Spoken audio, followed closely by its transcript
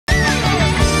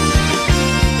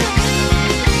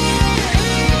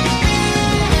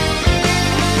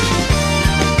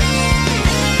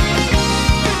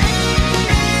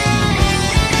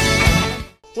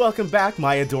Welcome back,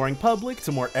 my adoring public,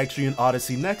 to more Etrian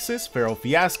Odyssey Nexus. Pharaoh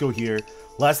Fiasco here.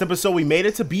 Last episode we made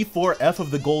it to B4F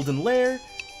of the Golden Lair,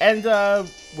 and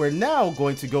we're now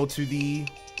going to go to the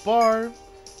bar,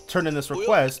 turn in this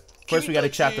request. First we gotta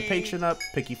chat the patron up,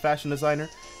 picky fashion designer.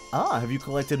 Ah, have you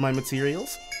collected my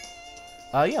materials?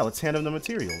 Yeah, let's hand him the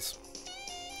materials.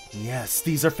 Yes,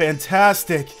 these are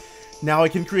fantastic! Now I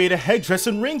can create a headdress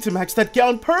and ring to match that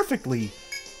gown perfectly!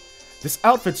 This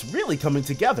outfit's really coming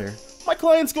together. My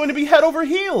client's going to be head over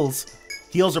heels!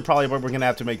 Heels are probably what we're gonna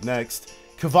have to make next.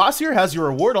 Kvasir has your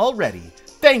reward already.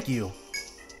 Thank you!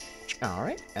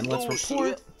 Alright, and let's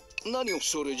report.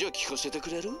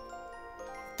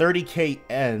 30k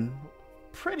N.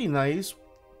 Pretty nice.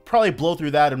 Probably blow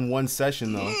through that in one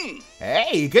session though.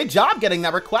 Hey, good job getting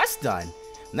that request done.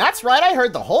 That's right, I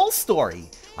heard the whole story.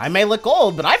 I may look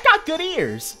old, but I've got good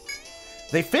ears.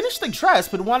 They finished the dress,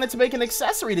 but wanted to make an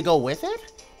accessory to go with it?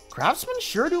 Craftsmen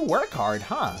sure do work hard,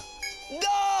 huh?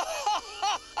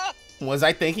 Was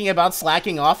I thinking about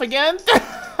slacking off again?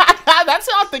 That's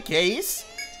not the case.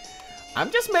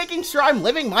 I'm just making sure I'm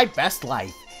living my best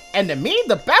life. And to me,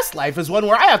 the best life is one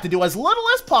where I have to do as little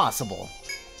as possible.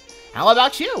 How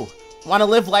about you? Want to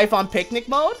live life on picnic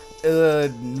mode?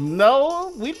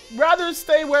 No. We'd rather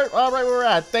stay right where we're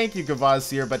at. Thank you,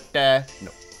 Kvasir, but,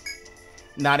 no.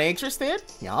 Not interested?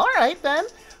 Yeah, alright then.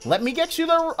 Let me get you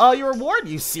the your reward,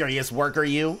 you serious worker,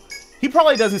 you. He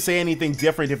probably doesn't say anything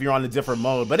different if you're on a different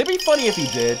mode, but it'd be funny if he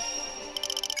did.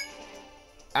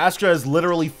 Astra is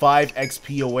literally 5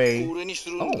 XP away.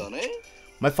 Oh.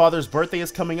 My father's birthday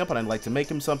is coming up and I'd like to make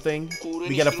him something.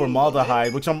 We get a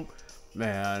formaldehyde, which I'm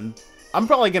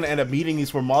probably going to end up meeting these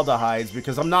formaldehydes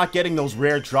because I'm not getting those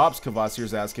rare drops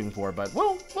Kvasir's asking for, but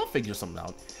we'll figure something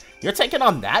out. You're taking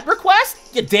on that request?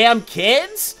 You damn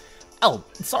kids? Oh,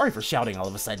 sorry for shouting all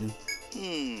of a sudden.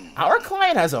 Our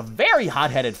client has a very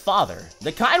hot-headed father.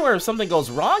 The kind where if something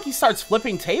goes wrong, he starts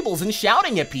flipping tables and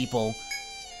shouting at people.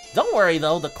 Don't worry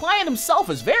though, the client himself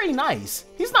is very nice.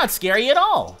 He's not scary at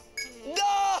all.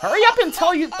 Hurry up and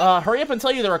tell you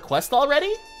the request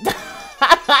already?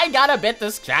 I got a bit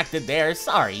distracted there,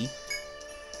 sorry.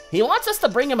 He wants us to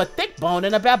bring him a thick bone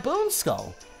and a baboon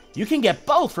skull. You can get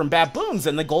both from baboons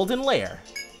in the Golden Lair.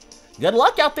 Good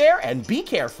luck out there and be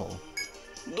careful.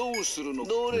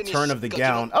 Return of the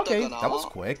gown. Okay, that was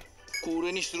quick.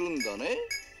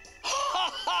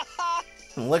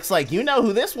 Looks like you know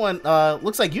who this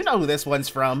one's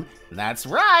from. That's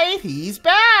right, he's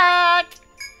back.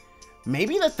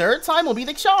 Maybe the third time will be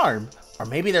the charm. Or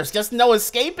maybe there's just no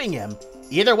escaping him.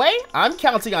 Either way, I'm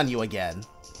counting on you again.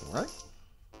 Alright.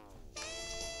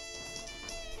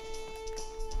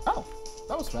 Oh,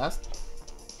 that was fast.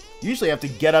 Usually I have to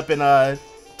get up and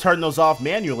turn those off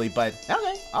manually, but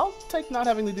okay, I'll take not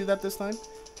having to do that this time.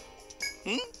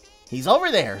 He's over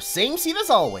there, same seat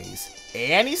as always.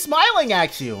 And he's smiling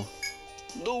at you.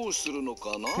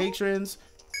 Patrons.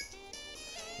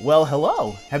 Well,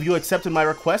 hello. Have you accepted my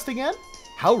request again?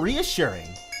 How reassuring.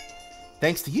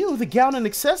 Thanks to you, the gown and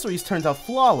accessories turned out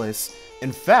flawless.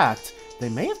 In fact, they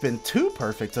may have been too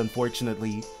perfect,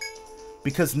 unfortunately.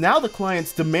 Because now the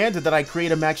clients demanded that I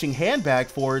create a matching handbag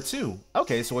for her too.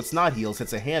 Okay, so it's not heels,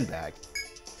 it's a handbag.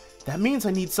 That means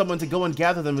I need someone to go and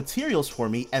gather the materials for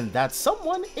me, and that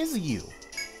someone is you.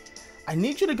 I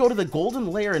need you to go to the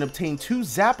Golden Lair and obtain 2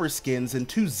 Zapper skins and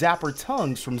 2 Zapper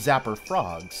tongues from Zapper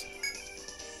frogs.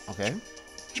 Okay.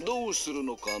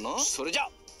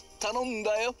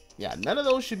 Yeah, none of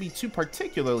those should be too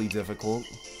particularly difficult.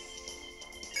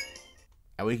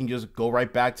 And we can just go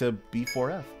right back to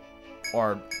B4F.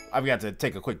 Or, I've got to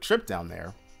take a quick trip down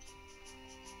there.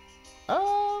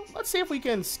 Let's see if we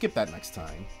can skip that next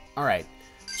time. Alright,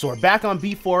 so we're back on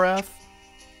B4F.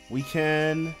 We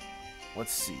can...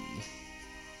 Let's see.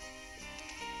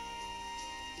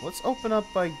 Let's open up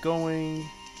by going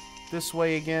this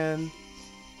way again.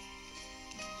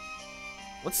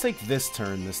 Let's take this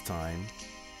turn this time.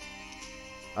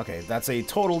 Okay, that's a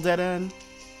total dead end.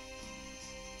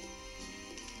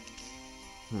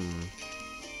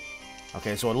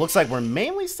 Okay, so it looks like we're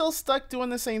mainly still stuck doing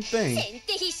the same thing.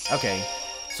 Okay,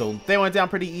 so they went down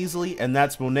pretty easily, and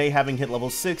that's Monet having hit level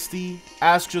 60.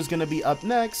 Astra's gonna be up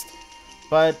next,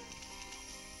 but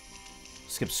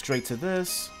skip straight to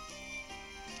this.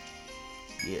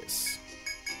 Yes.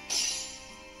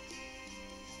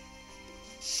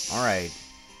 Alright,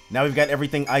 now we've got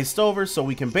everything iced over, so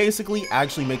we can basically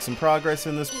actually make some progress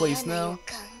in this place now.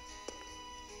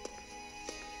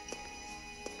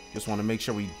 Just want to make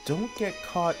sure we don't get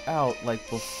caught out like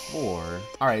before.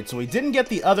 Alright, so we didn't get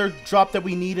the other drop that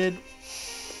we needed.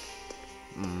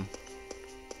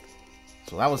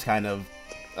 So that was kind of...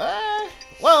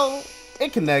 well,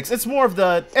 it connects. It's more of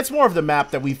the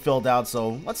map that we filled out,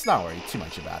 so let's not worry too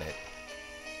much about it.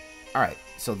 Alright,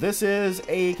 so this is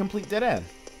a complete dead end.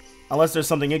 Unless there's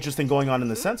something interesting going on in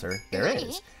the center. There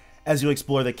is. As you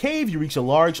explore the cave, you reach a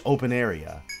large open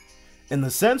area. In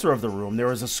the center of the room,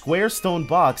 there is a square stone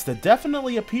box that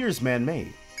definitely appears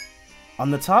man-made. On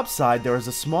the top side, there is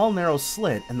a small narrow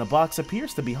slit, and the box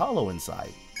appears to be hollow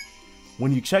inside.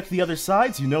 When you check the other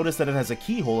sides, you notice that it has a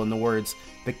keyhole in the words,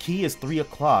 "The key is 3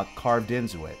 o'clock" carved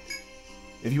into it.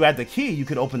 If you had the key, you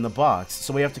could open the box,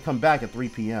 so we have to come back at 3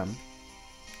 p.m.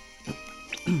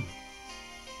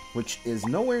 Which is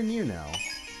nowhere near now.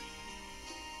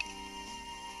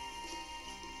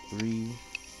 3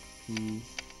 p.m.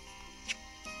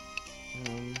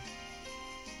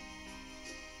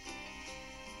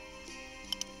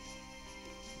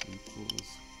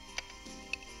 equals.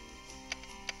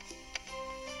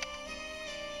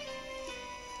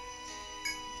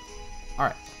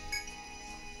 Alright.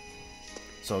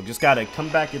 So just gotta come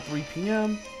back at 3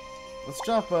 p.m. Let's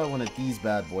drop one of these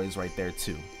bad boys right there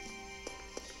too.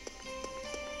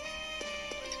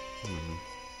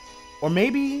 Or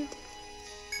maybe...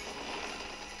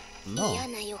 No.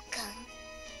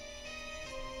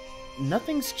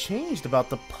 Nothing's changed about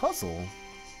the puzzle.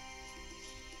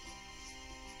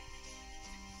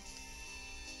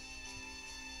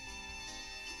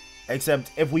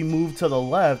 Except if we move to the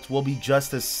left, we'll be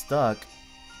just as stuck.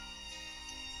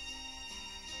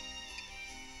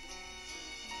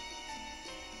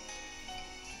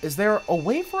 Is there a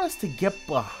way for us to get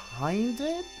behind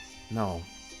it? No.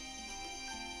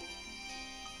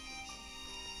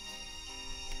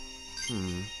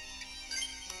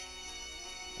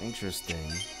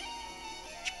 Interesting.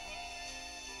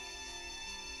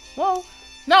 Well,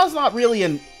 now's not really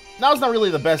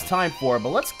the best time for it, but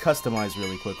let's customize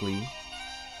really quickly.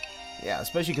 Yeah,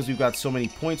 especially because we've got so many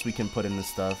points we can put in this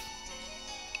stuff.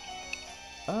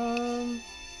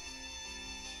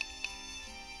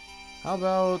 How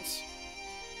about...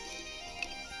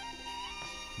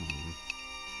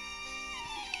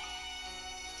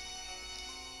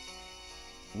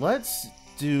 Let's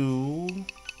do...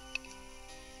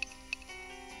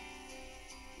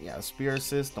 Yeah, spear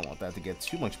assist. Don't want that to get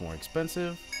too much more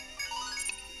expensive.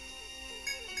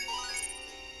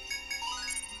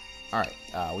 Alright,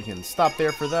 we can stop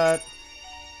there for that.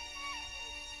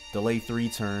 Delay 3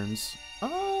 turns.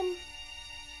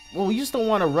 Well, we just don't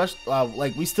want to rush,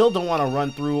 like, we still don't want to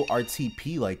run through our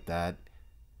TP like that.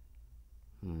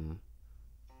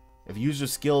 If user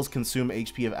skills consume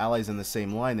HP of allies in the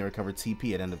same line, they recover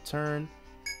TP at end of turn.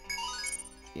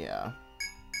 Yeah.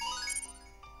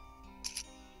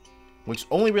 Which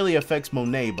only really affects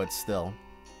Monet, but still.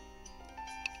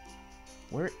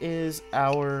 Where is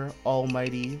our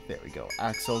almighty? There we go.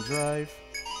 Axel Drive.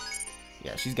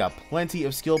 Yeah, she's got plenty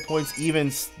of skill points, even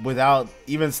still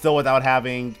without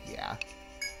having, yeah.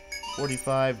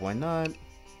 45, why not?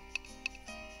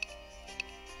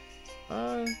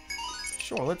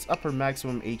 Sure, let's up her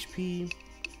maximum HP.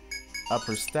 Up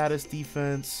her status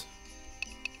defense.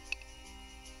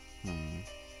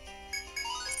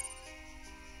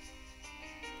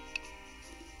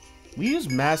 We use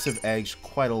Massive Edge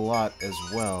quite a lot as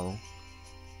well.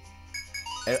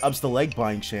 It ups the leg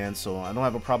bind chance, so I don't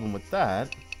have a problem with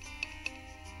that.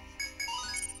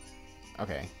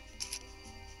 Okay.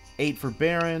 8 for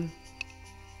Baron.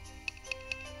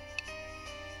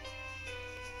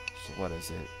 So what is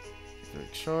it?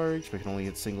 Etheric Charge. We can only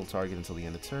hit single target until the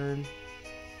end of turn.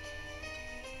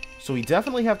 So we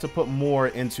definitely have to put more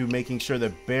into making sure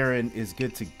that Baron is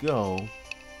good to go.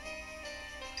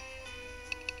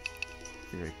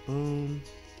 Etheric Boom.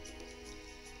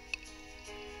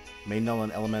 May null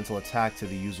an elemental attack to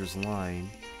the user's line.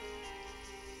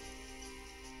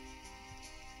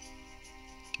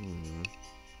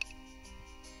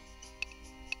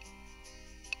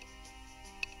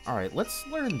 Alright, let's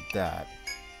learn that.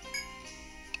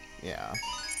 Yeah.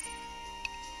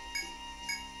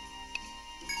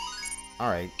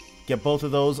 Alright, get both of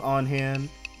those on hand.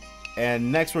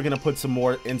 And next we're going to put some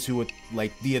more into it,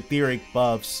 like the etheric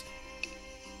buffs.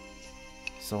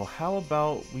 So how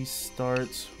about we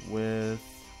start with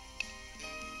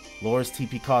lowers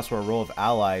TP cost for a row of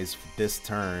allies this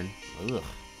turn. Ugh.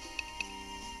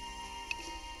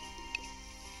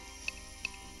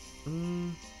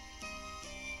 And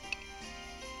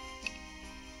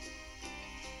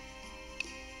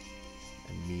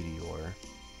Meteor.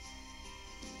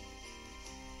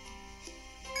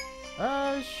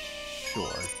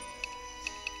 Sure.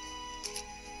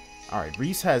 Alright,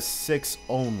 Reese has 6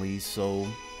 only, so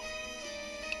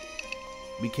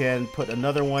we can put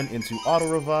another one into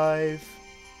auto revive.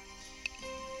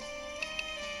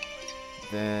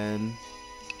 then...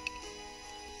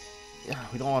 yeah,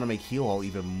 we don't want to make heal all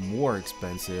even more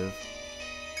expensive.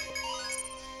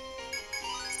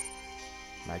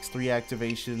 Max 3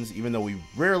 activations, even though we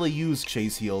rarely use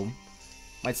Chase Heal.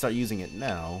 Might start using it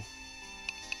now.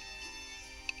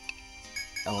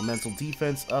 Elemental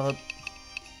defense up.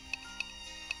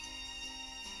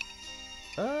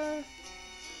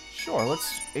 Sure,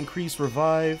 let's increase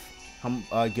revive.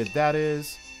 How good that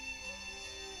is.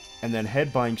 And then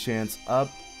headbind chance up.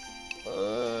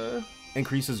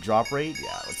 Increases drop rate.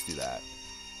 Yeah, let's do that.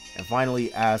 And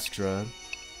finally, Astra.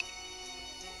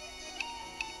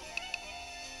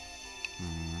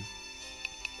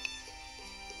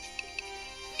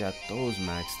 Got those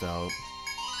maxed out.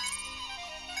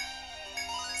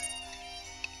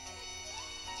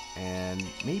 And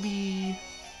maybe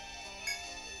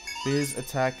Fizz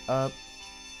attack up.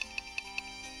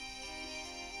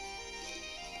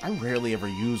 I rarely ever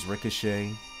use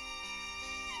Ricochet.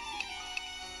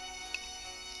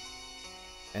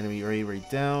 Enemy rate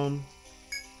down.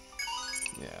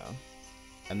 Yeah.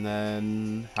 And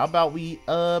then how about we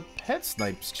Pet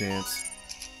Snipe's chance?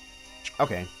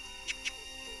 Okay.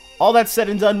 All that said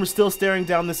and done, we're still staring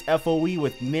down this FOE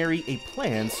with nary a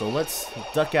plan, so let's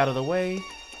duck out of the way.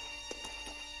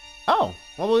 Oh,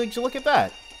 well, would you look at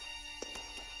that?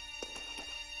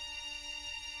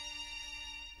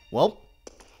 Well,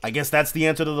 I guess that's the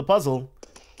answer to the puzzle.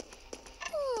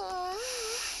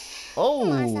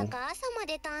 Oh.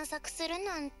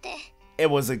 It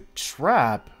was a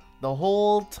trap the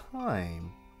whole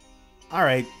time.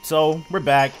 Alright, so we're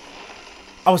back.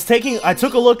 I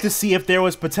took a look to see if there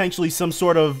was potentially some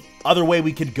sort of other way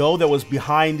we could go that was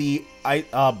behind the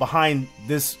behind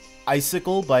this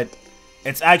icicle, but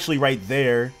it's actually right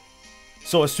there.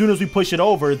 So as soon as we push it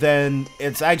over, then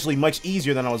it's actually much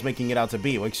easier than I was making it out to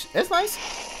be, which is nice.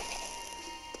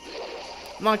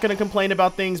 I'm not gonna complain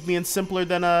about things being simpler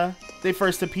than they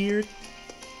first appeared.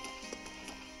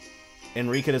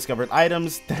 Enrica discovered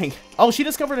items. Oh, she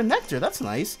discovered a nectar. That's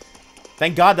nice.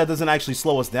 Thank God that doesn't actually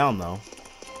slow us down, though.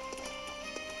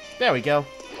 There we go.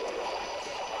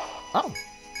 Oh.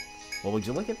 Well, would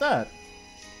you look at that?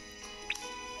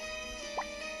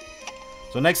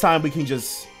 So next time we can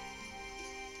just...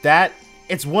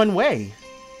 It's one way.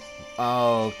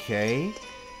 Okay.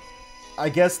 I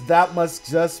guess that must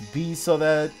just be so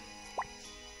that...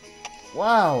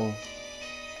 Wow.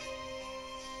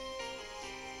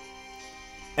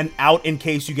 And out in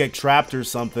case you get trapped or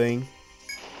something.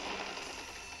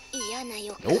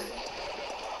 Nope.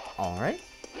 Alright.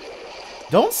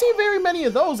 Don't see very many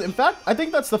of those. In fact, I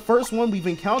think that's the first one we've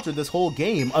encountered this whole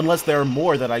game. Unless there are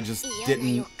more that I just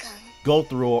didn't go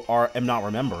through or am not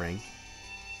remembering.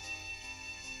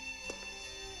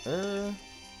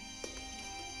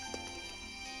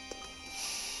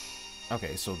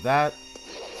 Okay, so that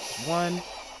one.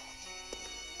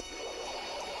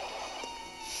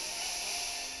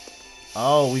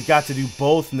 Oh, we've got to do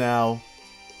both now.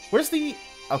 Where's the...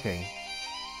 Okay.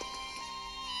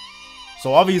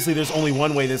 So obviously there's only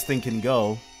one way this thing can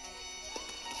go.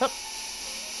 Hup.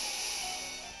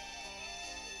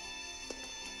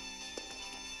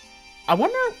 I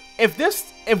wonder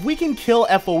if we can kill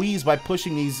FOEs by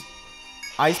pushing these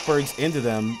icebergs into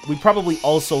them, we probably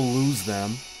also lose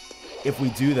them if we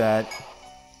do that.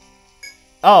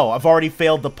 Oh, I've already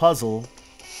failed the puzzle.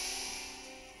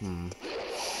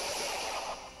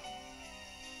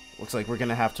 Looks like we're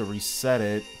gonna have to reset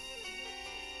it.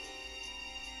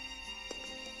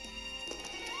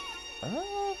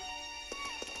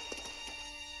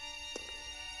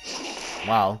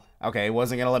 Wow. Okay, it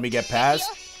wasn't gonna let me get past.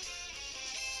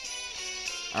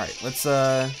 Alright, let's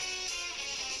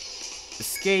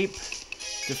escape,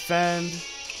 defend,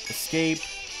 escape,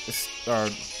 or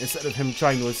instead of him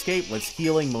trying to escape, let's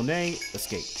healing Monet,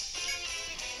 escape.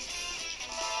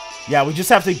 Yeah, we just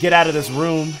have to get out of this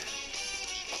room.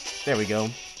 There we go.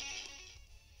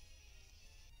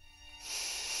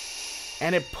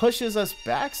 And it pushes us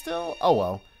back still? Oh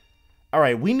well.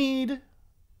 Alright, we need...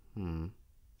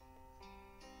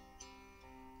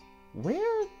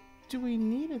 Where do we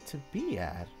need it to be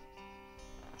at?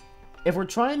 If we're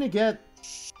trying to get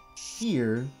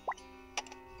here...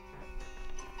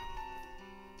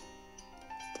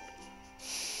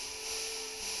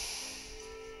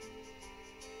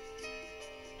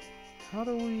 How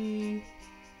do we...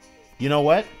 You know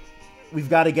what? We've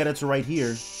got to get it to right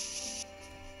here.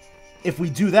 If we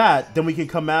do that, then we can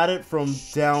come at it from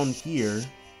down here.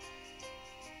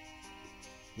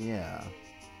 Yeah.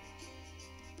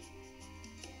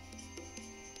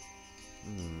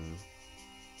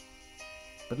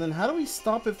 But then how do we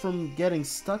stop it from getting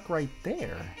stuck right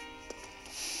there?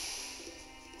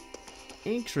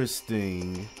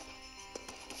 Interesting.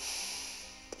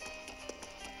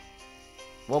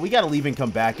 Well, we gotta leave and come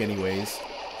back anyways.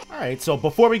 Alright, so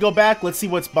before we go back, let's see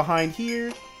what's behind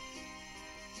here.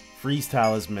 Freeze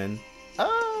Talisman.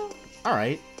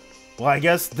 Alright. Well, I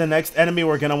guess the next enemy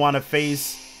we're gonna want to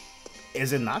face...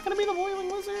 Is it not gonna be the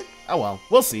Boiling Lizard? Oh well,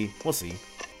 we'll see. We'll see.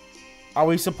 Are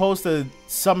we supposed to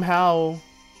somehow...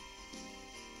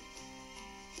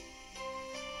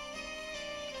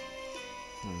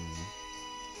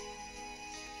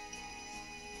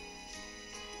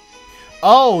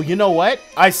 Oh, you know what?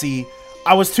 I see.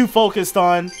 I was too focused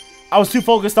on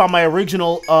my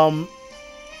original, no,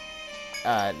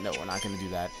 we're not gonna do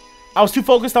that. I was too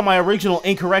focused on my original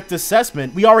incorrect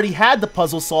assessment. We already had the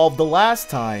puzzle solved the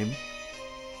last time.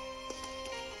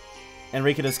 And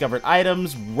Rika discovered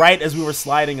items right as we were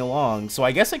sliding along. So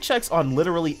I guess it checks on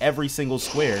literally every single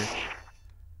square.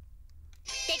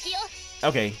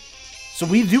 Okay. So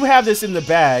we do have this in the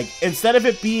bag. Instead of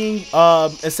it being,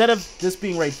 instead of this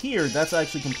being right here, that's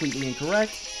actually completely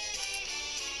incorrect.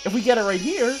 If we get it right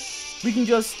here, we can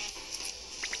just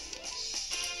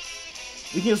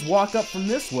walk up from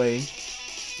this way.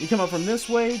 We come up from this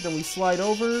way, then we slide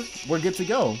over. We're good to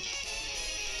go.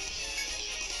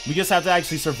 We just have to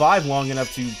actually survive long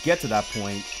enough to get to that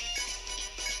point.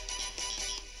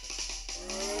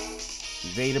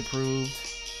 Evade approved.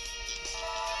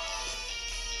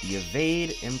 The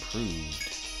evade improved.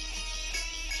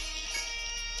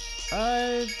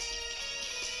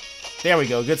 There we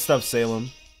go. Good stuff, Salem.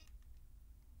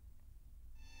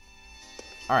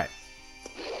 Alright.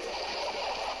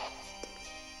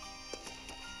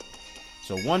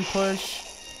 So one push.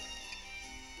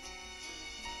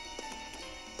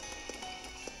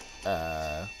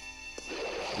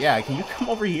 Yeah, can you come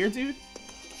over here, dude?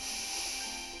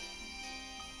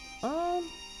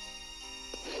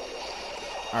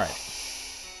 Alright.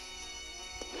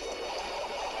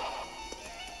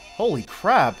 Holy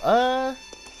crap,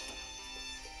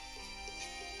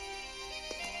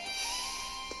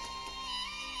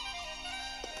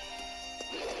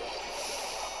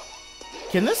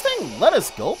 Can this thing let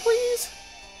us go, please?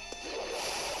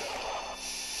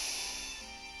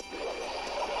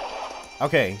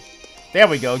 Okay. There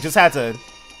we go. Just had to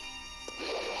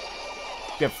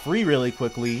get free really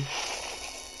quickly.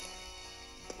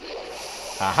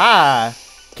 Haha!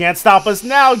 Can't stop us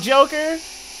now, Joker!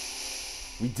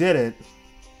 We did it.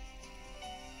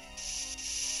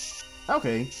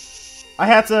 Okay. I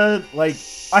had to, like,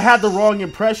 I had the wrong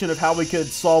impression of how we could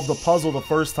solve the puzzle the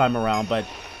first time around, but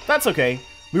that's okay.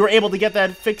 We were able to get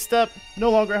that fixed up. No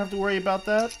longer have to worry about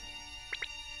that.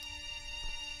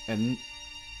 And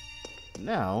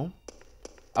now,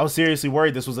 I was seriously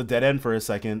worried this was a dead end for a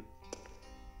second.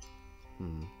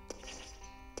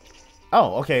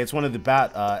 Oh, okay, it's one of the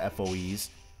bat FOEs,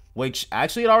 which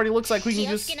actually it already looks like we can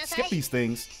just skip these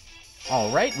things.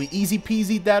 Alright, we easy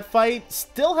peasied that fight.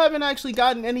 Still haven't actually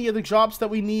gotten any of the drops that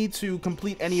we need to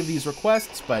complete any of these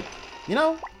requests, but, you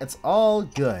know, it's all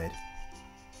good.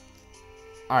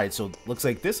 Alright, so looks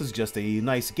like this is just a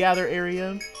nice gather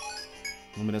area.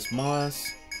 Luminous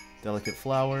moss, delicate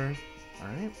flower.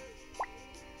 Alright.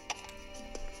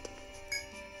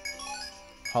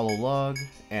 Hollow log,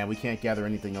 and we can't gather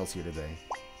anything else here today.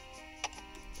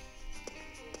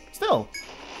 Still,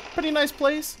 pretty nice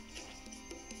place.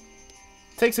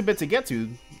 Takes a bit to get to.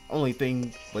 Only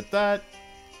thing with that,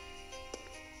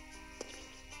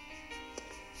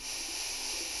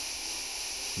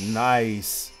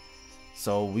 nice.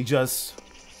 So we just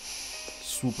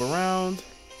swoop around.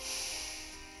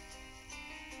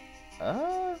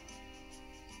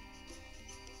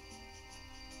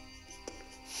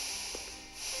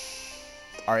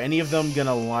 Are any of them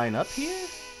gonna line up here?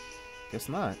 Guess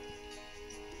not.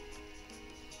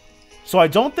 So I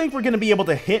don't think we're gonna be able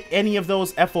to hit any of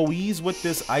those FOEs with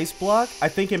this ice block. I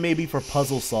think it may be for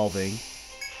puzzle solving.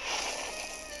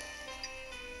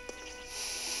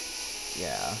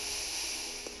 Yeah.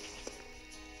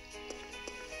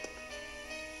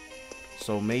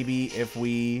 So maybe if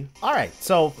we... Alright,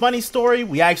 so funny story,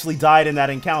 we actually died in that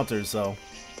encounter, so...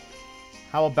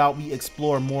 How about we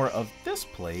explore more of this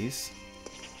place?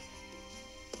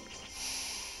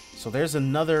 So there's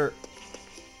another...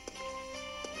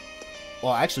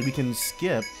 Well, actually, we can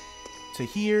skip to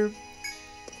here.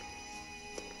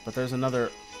 But there's another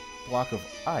block of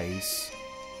ice.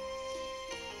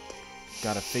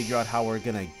 Gotta figure out how we're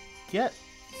gonna get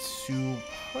to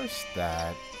push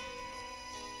that.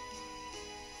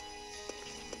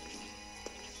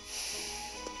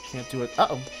 Can't do it.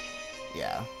 Uh-oh.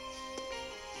 Yeah.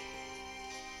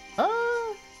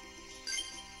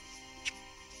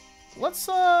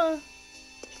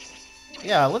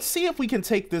 Yeah, let's see if we can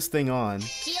take this thing on.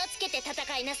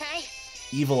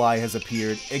 Evil Eye has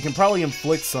appeared. It can probably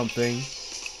inflict something.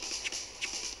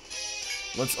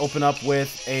 Let's open up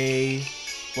with a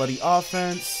Bloody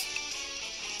Offense.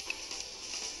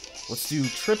 Let's do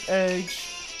Trip Edge.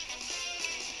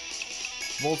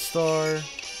 Volt Star.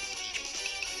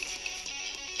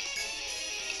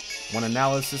 One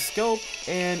Analysis Scope.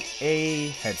 And a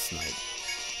Head Snipe.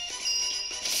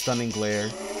 Stunning Glare.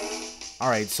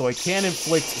 Alright, so it can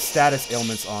inflict status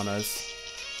ailments on us.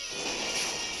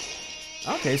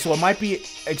 Okay, so it might be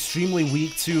extremely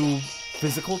weak to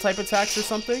physical type attacks or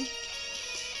something.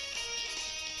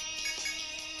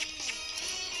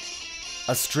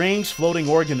 A strange floating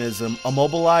organism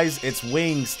immobilized its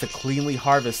wings to cleanly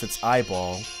harvest its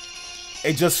eyeball.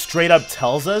 It just straight up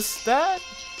tells us that?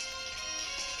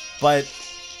 But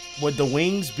would the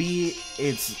wings be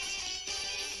its...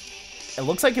 It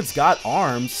looks like it's got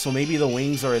arms, so maybe the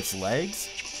wings are its legs?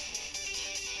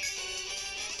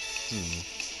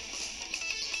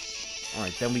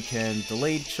 Alright, then we can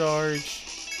delayed charge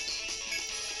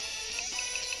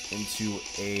into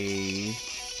a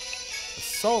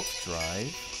assault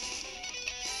drive.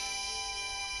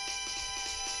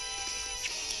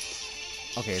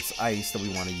 Okay, it's ice that we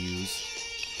want to use.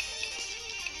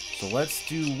 So let's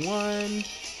do one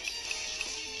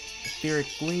Etheric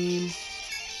Gleam.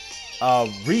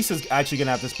 Reese is actually going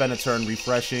to have to spend a turn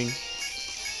refreshing.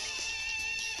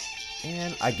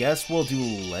 And I guess we'll do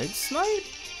Leg Snipe?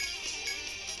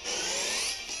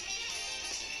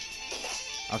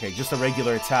 Okay, just a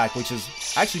regular attack, which is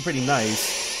actually pretty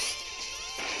nice.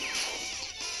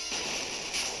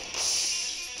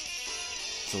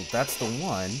 So that's the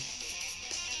one.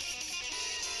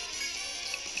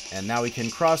 And now we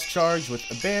can cross-charge with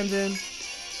Abandon.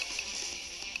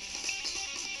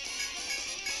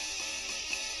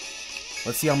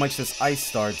 Let's see how much this Ice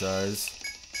Star does.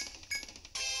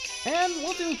 And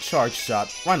we'll do Charge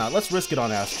Shot. Why not? Let's risk it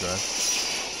on Astra.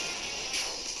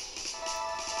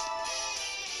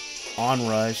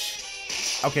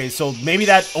 Onrush. Okay, so maybe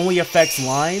that only affects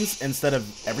lines instead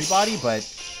of everybody, but...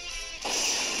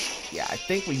 yeah, I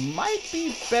think we might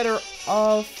be better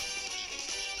off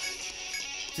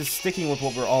just sticking with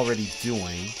what we're already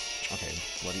doing. Okay,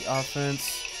 Bloody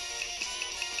Offense.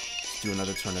 Let's do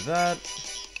another turn of that.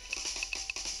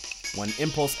 One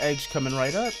Impulse Edge coming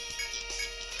right up.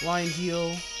 Line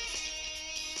Heal.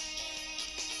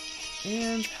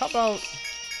 And how about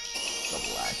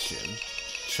Double Action?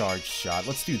 Charge Shot.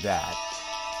 Let's do that.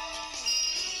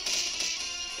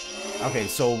 Okay,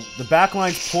 so the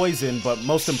backline's poisoned, but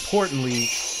most importantly,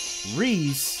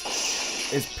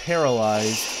 Reese is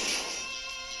paralyzed.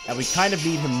 And we kind of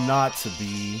need him not to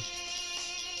be.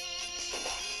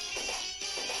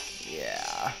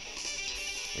 Yeah.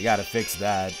 We gotta fix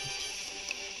that.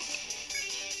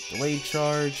 Delayed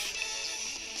charge.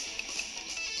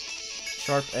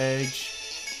 Sharp Edge.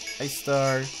 Ice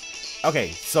Star.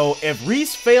 Okay, so if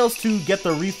Reese fails to get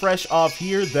the refresh off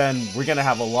here, then we're gonna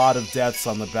have a lot of deaths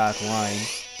on the back line.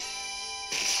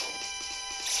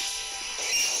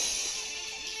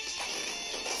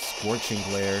 Scorching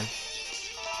Glare.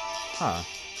 Huh.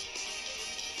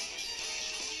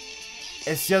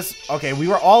 It's just... okay, we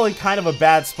were all in kind of a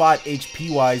bad spot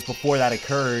HP-wise before that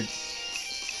occurred.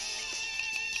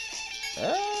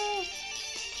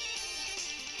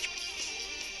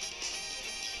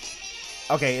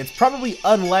 Okay, it's probably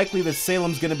unlikely that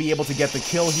Salem's gonna be able to get the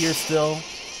kill here still.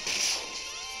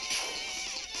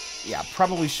 Yeah,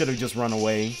 probably should have just run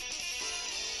away.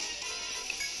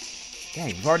 Dang,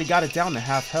 we've already got it down to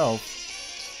half health.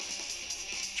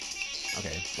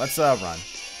 Okay, let's run.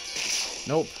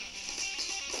 Nope.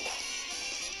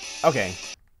 Okay.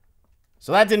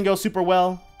 So that didn't go super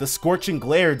well. The Scorching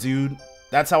Glare, dude.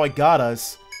 That's how it got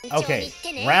us. Okay,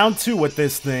 round 2 with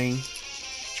this thing.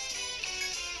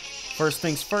 First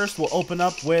things first, we'll open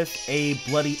up with a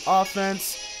Bloody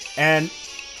Offense. And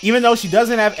even though she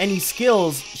doesn't have any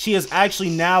skills, she is actually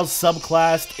now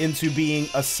subclassed into being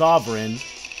a Sovereign.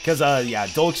 Because, yeah,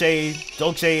 Dolce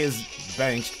is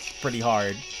benched pretty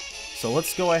hard. So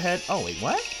let's go ahead. Oh, wait,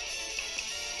 what?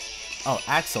 Oh,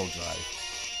 Axle Drive.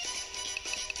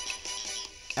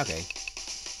 Okay.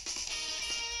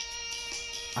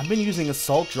 I've been using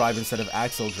Assault Drive instead of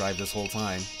Axle Drive this whole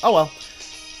time. Oh well.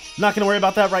 Not gonna worry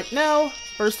about that right now.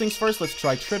 First things first, let's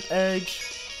try Trip Edge.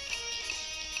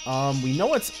 We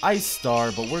know it's Ice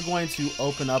Star, but we're going to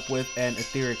open up with an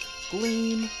Etheric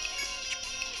Gleam.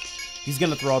 He's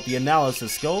gonna throw out the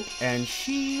Analysis Scope, and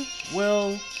she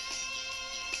will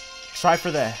try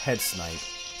for the Head Snipe.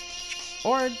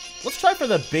 Or, let's try for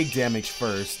the big damage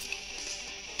first.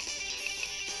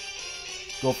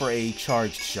 Go for a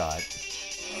Charged Shot.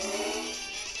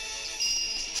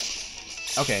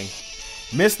 Okay.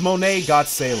 Missed Monet, got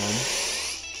Salem.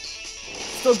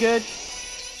 Still good.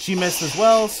 She missed as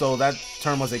well, so that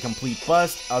turn was a complete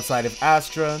bust outside of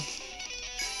Astra.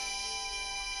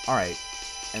 Alright.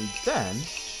 And then...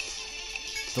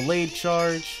 delayed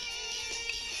charge.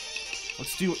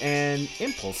 Let's do an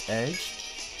Impulse Edge.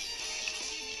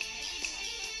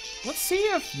 Let's see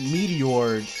if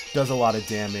Meteor does a lot of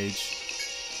damage.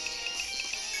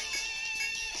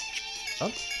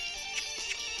 Oh.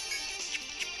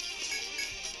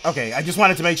 Okay, I just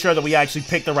wanted to make sure that we actually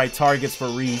picked the right targets for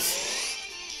Reese.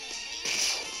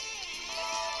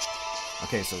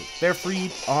 Okay, so they're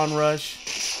freed. Onrush.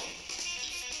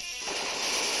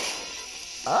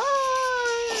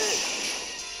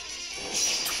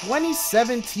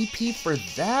 27 TP for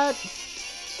that?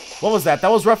 What was that?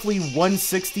 That was roughly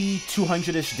 160,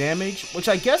 200-ish damage, which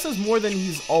I guess is more than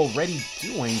he's already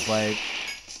doing, but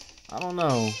I don't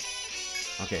know.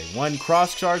 Okay, one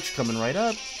cross charge coming right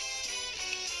up.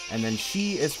 And then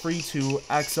she is free to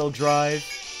Axel Drive.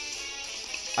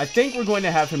 I think we're going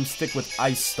to have him stick with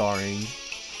Ice Starring.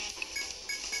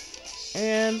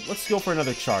 And let's go for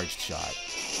another charged shot.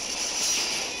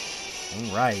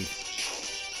 Alright.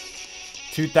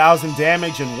 2,000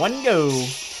 damage in one go.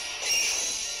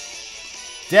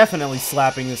 Definitely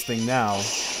slapping this thing now.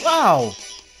 Wow!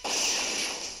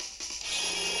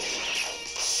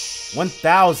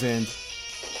 1,000.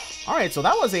 Alright, so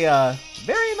that was a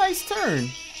very nice turn.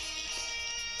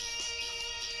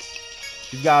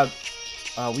 We've got,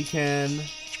 we can,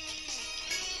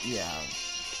 yeah.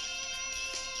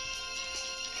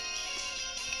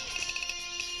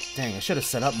 Dang, I should have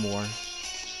set up more.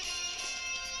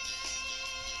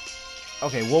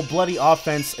 Okay, we'll Bloody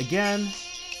Offense again.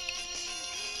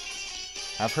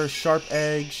 Have her Sharp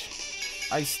Edge.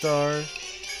 Ice Star.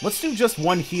 Let's do just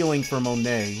one healing for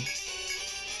Monet.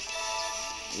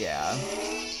 Yeah.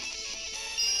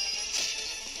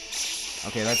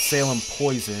 Okay, that's Salem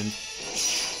poisoned.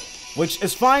 Which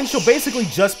is fine. She'll basically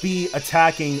just be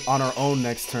attacking on her own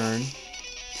next turn.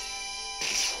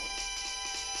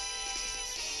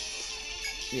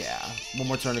 Yeah. One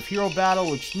more turn of Hero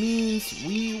Battle, which means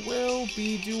we will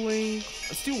be doing...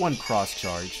 let's do one cross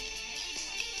charge.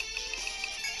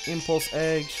 Impulse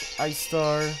Edge. Ice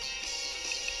Star.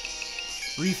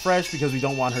 Refresh because we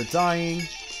don't want her dying.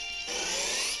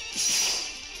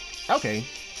 Okay.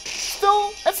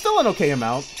 That's still an okay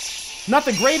amount. Not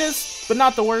the greatest, but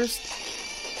not the worst.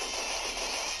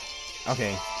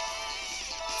 Okay.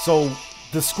 So,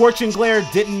 the Scorching Glare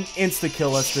didn't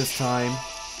insta-kill us this time.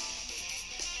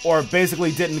 Or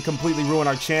basically didn't completely ruin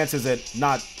our chances at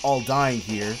not all dying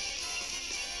here.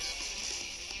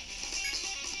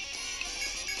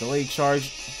 Delayed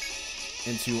charge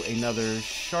into another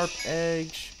Sharp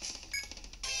Edge.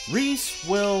 Reese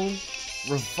will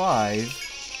revive.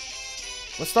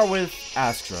 Let's start with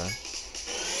Astra.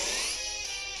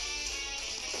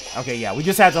 Okay, yeah, we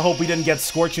just had to hope we didn't get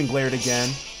Scorching Glared again.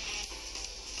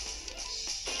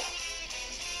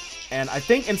 And I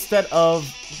think instead of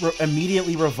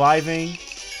immediately reviving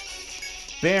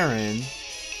Baron,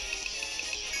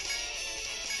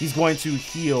 he's going to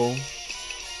heal.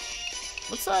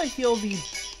 Let's heal the...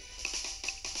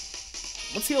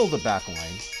 let's heal the back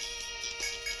line.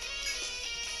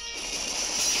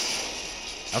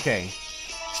 Okay.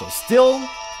 So still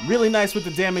really nice with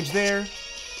the damage there.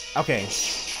 Okay.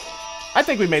 I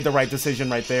think we made the right decision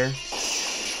right there.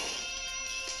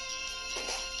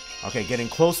 Okay, getting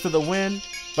close to the win,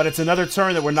 but it's another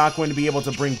turn that we're not going to be able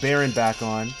to bring Baron back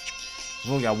on.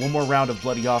 We've only got one more round of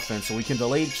Bloody Offense, so we can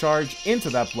delayed charge into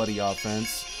that Bloody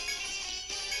Offense.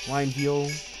 Line heal,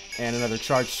 and another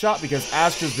charged shot, because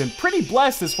Astra's been pretty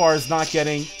blessed as far as not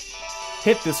getting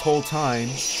hit this whole time.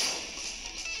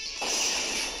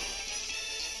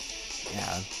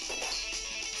 Yeah.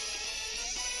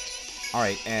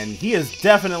 Alright, and he is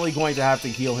definitely going to have to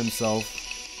heal himself.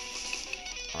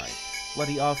 Alright.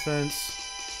 Bloody Offense.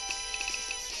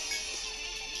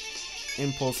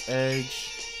 Impulse Edge.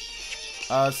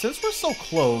 Since we're so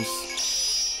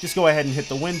close, just go ahead and hit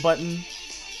the win button.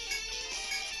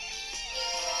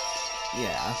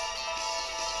 Yeah.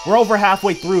 We're over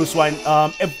halfway through, so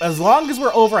as long as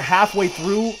we're over halfway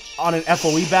through on an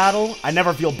FOE battle, I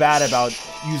never feel bad about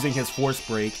using his Force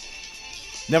Break.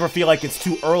 Never feel like it's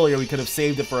too early or we could have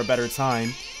saved it for a better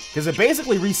time. Because it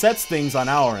basically resets things on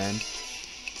our end.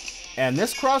 And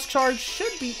this cross charge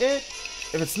should be it.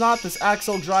 If it's not, this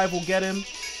Axel Drive will get him.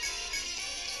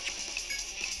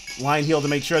 Line heal to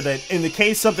make sure that in the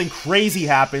case something crazy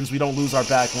happens, we don't lose our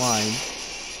back line.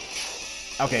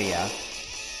 Okay, yeah.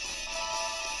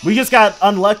 We just got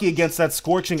unlucky against that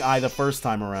Scorching Eye the first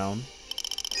time around.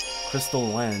 Crystal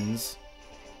Lens.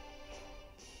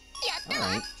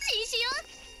 Alright.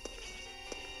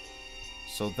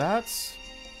 So that's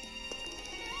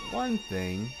one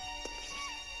thing.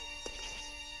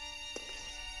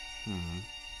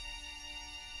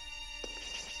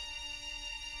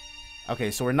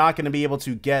 Okay, so we're not going to be able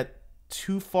to get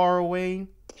too far away.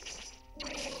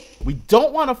 We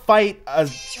don't want to fight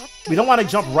we don't want to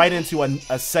jump right into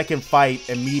a second fight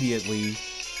immediately.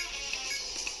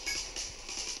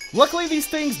 Luckily, these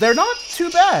things, they're not too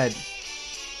bad.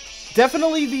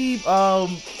 Definitely the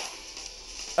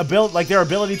their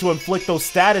ability to inflict those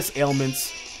status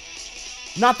ailments,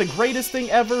 not the greatest thing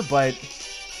ever, but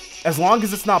as long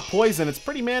as it's not poison, it's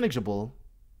pretty manageable.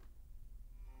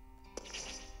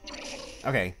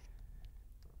 Okay.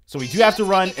 So we do have to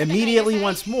run immediately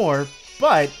once more,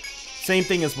 but same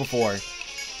thing as before.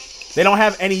 They don't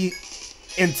have any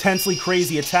intensely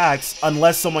crazy attacks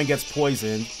unless someone gets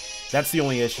poisoned. That's the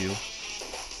only issue.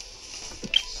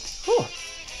 Whew.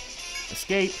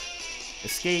 Escape.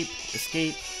 Escape.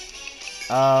 Escape.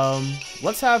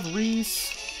 Let's have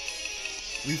Reese.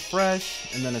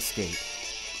 Refresh. And then escape.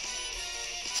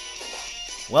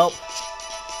 Well.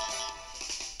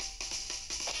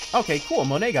 Okay, cool.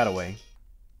 Monet got away.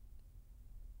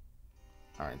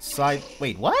 Alright, side...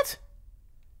 Wait, what?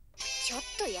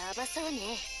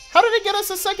 How did it get us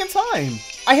a second time?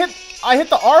 I hit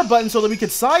the R button so that we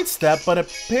could sidestep, but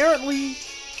apparently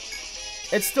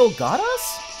it still got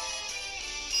us?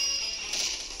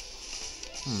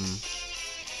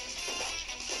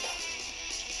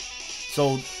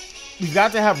 So we've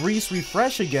got to have Reese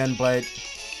refresh again, but...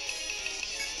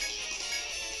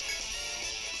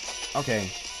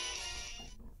 Okay.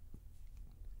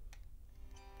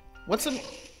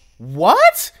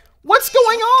 What? What's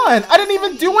going on? I didn't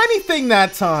even do anything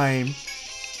that time.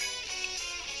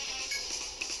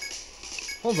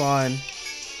 Hold on.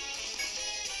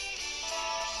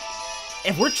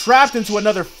 If we're trapped into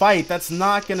another fight, that's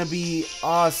not gonna be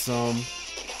awesome.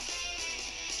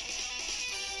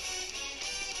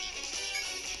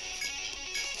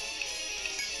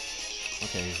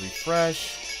 Okay,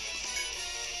 refresh.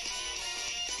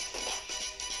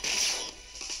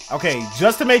 Okay,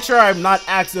 just to make sure I'm not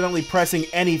accidentally pressing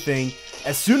anything,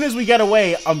 as soon as we get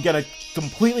away, I'm gonna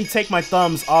completely take my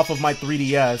thumbs off of my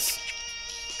 3DS.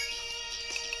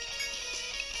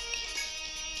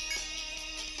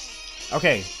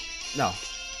 Okay, no.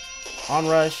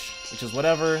 Onrush, which is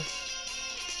whatever.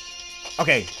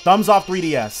 Okay, thumbs off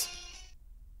 3DS.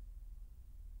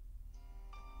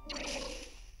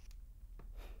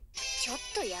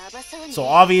 So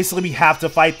obviously we have to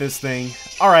fight this thing.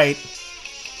 Alright.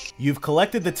 You've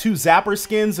collected the 2 Zapper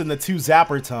skins and the 2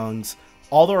 Zapper tongues.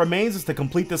 All that remains is to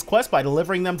complete this quest by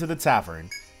delivering them to the tavern.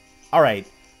 Alright,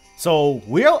 so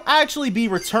we'll actually be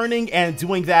returning and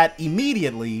doing that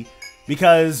immediately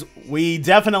because we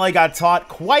definitely got taught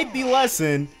quite the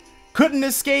lesson. Couldn't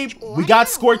escape, we got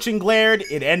scorching glared,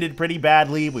 it ended pretty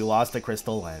badly, we lost the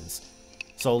crystal lens.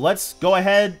 So let's go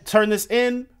ahead, turn this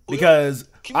in, because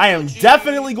I am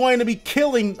definitely going to be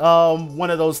killing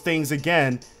one of those things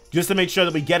again. Just to make sure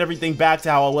that we get everything back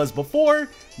to how it was before.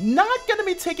 Not going to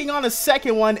be taking on a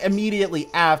second one immediately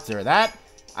after. That,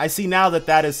 I see now that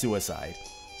that is suicide.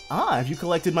 Ah, have you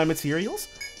collected my materials?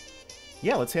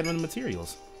 Yeah, let's hand in the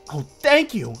materials. Oh,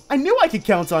 thank you. I knew I could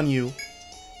count on you.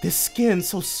 This skin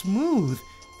so smooth.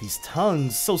 These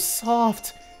tongues so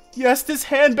soft. Yes, this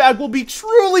handbag will be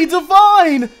truly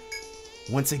divine.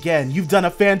 Once again, you've done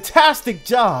a fantastic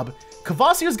job.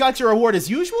 Kvasir's got your reward as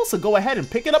usual, so go ahead and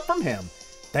pick it up from him.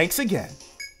 Thanks again.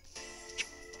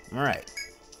 Alright.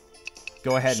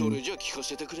 Go ahead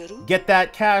and get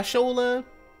that cashola.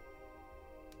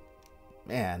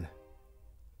 Man.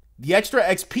 The extra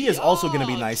XP is also going to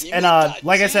be nice. And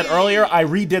like I said earlier, I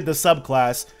redid the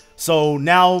subclass. So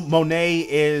now Monet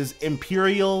is an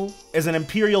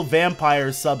Imperial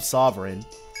Vampire sub-sovereign.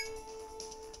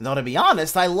 Though to be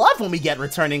honest, I love when we get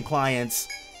returning clients.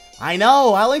 I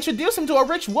know, I'll introduce him to a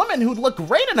rich woman who'd look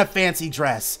great in a fancy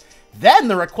dress. Then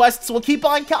the requests will keep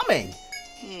on coming.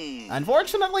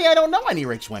 Unfortunately, I don't know any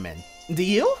rich women. Do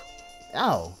you?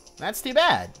 Oh, that's too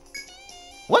bad.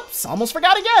 Whoops, almost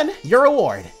forgot again. Your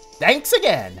reward. Thanks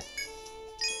again.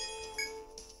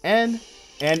 And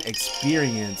an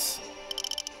experience.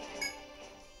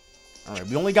 Alright,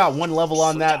 we only got 1 level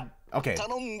on that. Okay.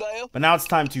 But now it's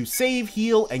time to save,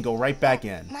 heal, and go right back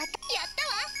in.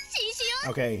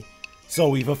 Okay. So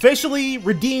we've officially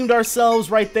redeemed ourselves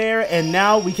right there, and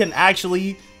now we can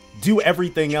actually do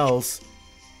everything else.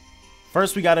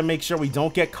 First, we gotta make sure we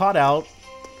don't get caught out.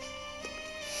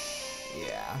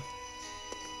 Yeah.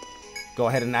 Go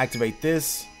ahead and activate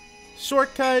this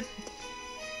shortcut.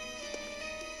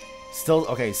 Still,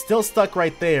 okay, still stuck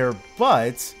right there,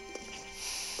 but...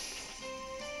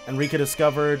 Enrica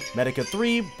discovered Medica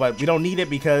 3, but we don't need it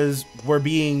because we're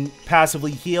being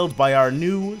passively healed by our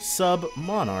new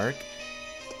sub-monarch.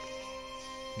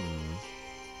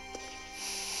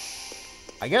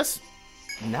 I guess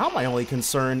now my only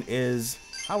concern is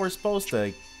how we're supposed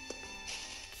to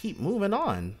keep moving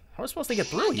on. How we're supposed to get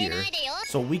through here.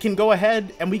 So we can go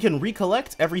ahead and we can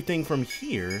recollect everything from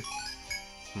here.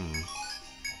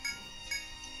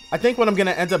 I think what I'm going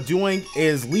to end up doing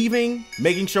is leaving,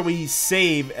 making sure we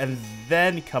save, and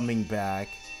then coming back.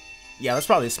 Yeah, that's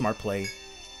probably a smart play.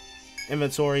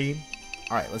 Inventory.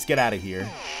 Alright, let's get out of here.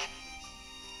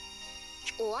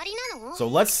 So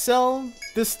let's sell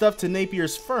this stuff to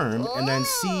Napier's firm, and then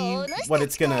see what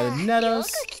it's going to net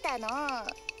us.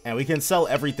 And we can sell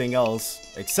everything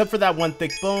else, except for that one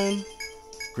thick bone,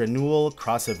 Granule,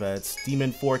 Crossovets,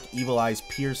 Demon Fork, Evil Eyes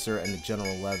Piercer, and the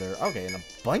General Leather. Okay, and a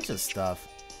bunch of stuff.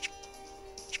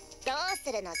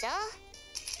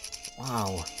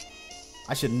 Wow.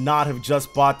 I should not have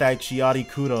just bought that Chiari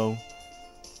Kudo.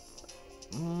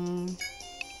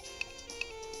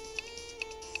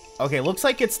 Okay, looks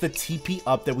like it's the TP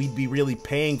up that we'd be really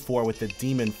paying for with the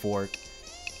Demon Fork.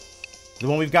 The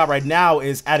one we've got right now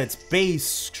is at its base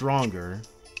stronger.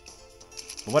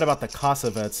 But what about the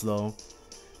Crossovets though?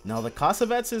 No, the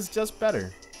Crossovets is just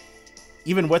better.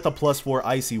 Even with a +4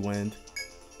 Icy Wind.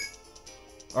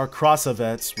 Or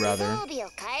Crossovets, rather.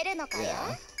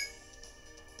 Yeah.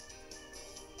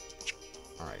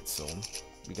 Alright, so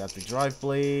we got the Drive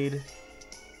Blade.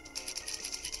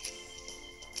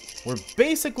 We're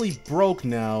basically broke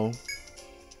now.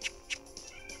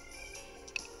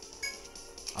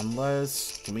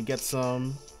 Unless... Can we get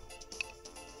some...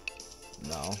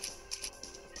 No.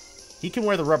 He can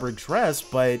wear the rubber dress,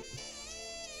 but...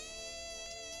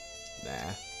 Nah.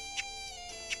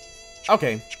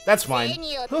 Okay, that's fine.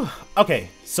 Okay,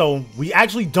 so we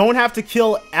actually don't have to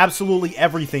kill absolutely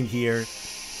everything here.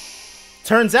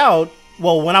 Turns out,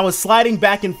 well, when I was sliding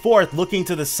back and forth, looking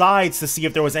to the sides to see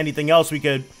if there was anything else we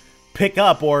could pick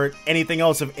up or anything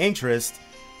else of interest,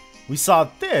 we saw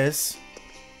this.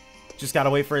 Just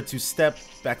gotta wait for it to step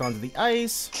back onto the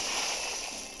ice.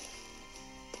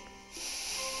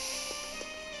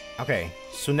 Okay,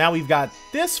 so now we've got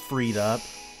this freed up.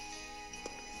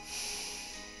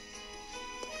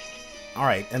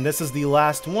 Alright, and this is the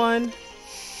last one.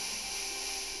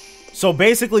 So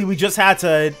basically we just had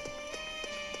to,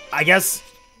 I guess,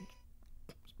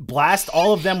 blast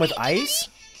all of them with ice?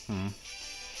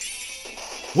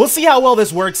 We'll see how well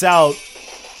this works out.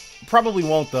 Probably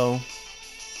won't though.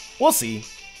 We'll see.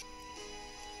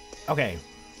 Okay,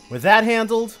 with that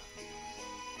handled...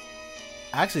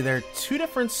 Actually, there are two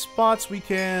different spots we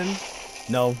can...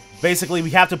 No, basically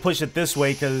we have to push it this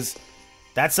way because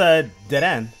that's a dead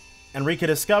end. Enrica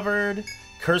discovered,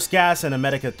 Curse Gas, and a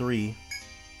Medica 3.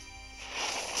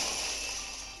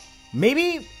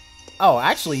 Maybe... Oh,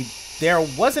 actually, there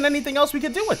wasn't anything else we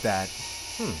could do with that.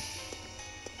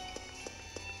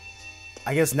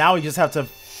 I guess now we just have to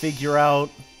figure out...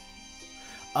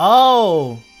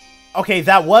 Oh! Okay,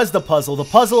 that was the puzzle. The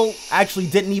puzzle actually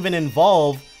didn't even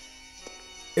involve...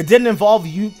 It didn't involve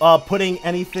you putting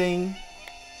anything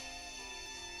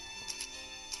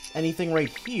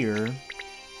right here.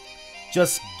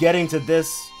 Just getting to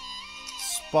this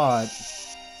spot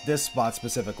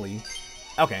specifically.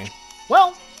 Okay,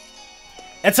 well,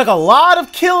 it took a lot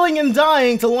of killing and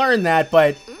dying to learn that,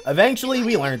 but eventually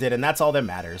we learned it, and that's all that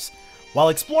matters. While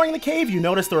exploring the cave, you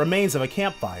notice the remains of a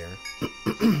campfire.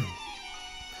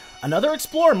 Another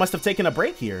explorer must have taken a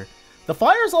break here. The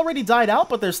fire's already died out,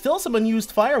 but there's still some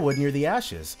unused firewood near the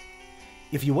ashes.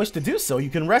 If you wish to do so, you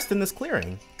can rest in this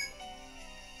clearing.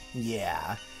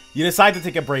 Yeah, you decide to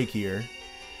take a break here.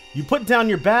 You put down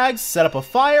your bags, set up a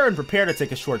fire, and prepare to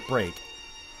take a short break.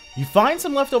 You find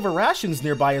some leftover rations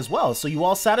nearby as well, so you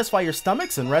all satisfy your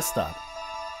stomachs and rest up.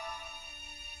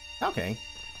 Okay.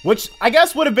 Which I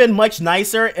guess would have been much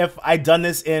nicer if I'd done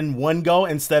this in one go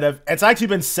instead of... It's actually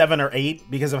been 7 or 8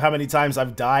 because of how many times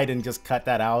I've died and just cut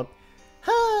that out.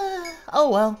 Oh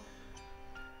well.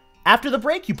 After the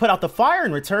break, you put out the fire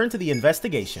and return to the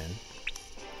investigation.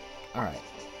 Alright.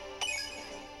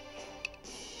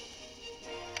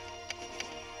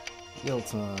 Meal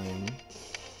time.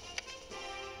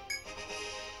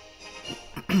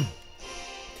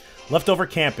 Leftover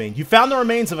camping. You found the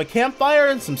remains of a campfire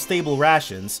and some stable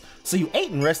rations, so you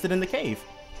ate and rested in the cave.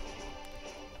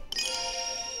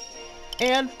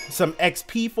 And some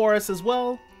XP for us as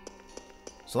well.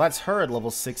 So that's her at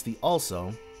level 60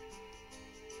 also.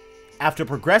 After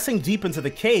progressing deep into the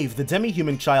cave, the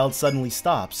demi-human child suddenly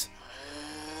stops.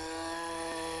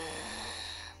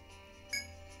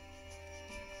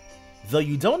 Though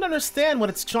you don't understand what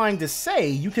it's trying to say,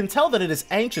 you can tell that it is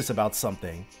anxious about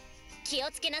something.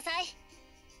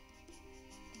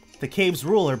 The cave's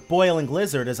ruler, Boiling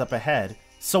Lizard, is up ahead.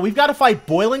 So we've got to fight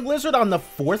Boiling Lizard on the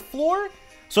 4th floor?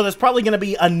 So there's probably going to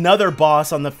be another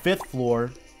boss on the 5th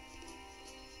floor.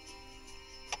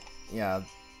 Yeah.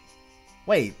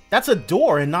 Wait, that's a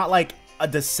door and not like a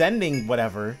descending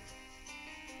whatever.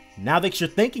 Now that you're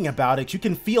thinking about it, you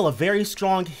can feel a very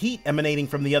strong heat emanating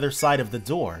from the other side of the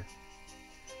door.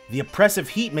 The oppressive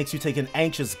heat makes you take an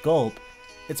anxious gulp.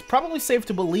 It's probably safe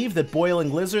to believe that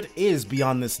Boiling Lizard is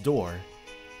beyond this door.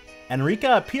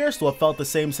 Enrika appears to have felt the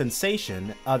same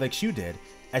sensation that you did,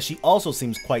 as she also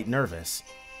seems quite nervous.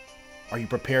 Are you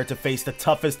prepared to face the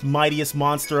toughest, mightiest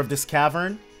monster of this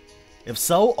cavern? If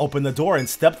so, open the door and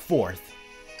step forth.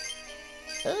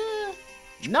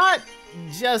 Not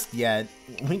just yet.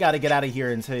 We gotta get out of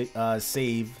here and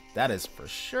save. That is for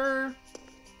sure.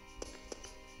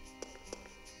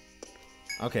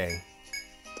 Okay.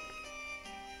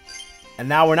 And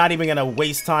now we're not even gonna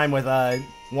waste time with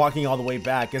walking all the way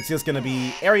back. It's just gonna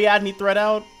be Ariadne thread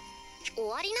out.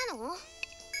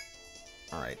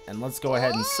 Alright, and let's go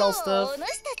ahead and sell stuff.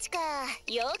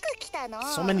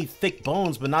 So many thick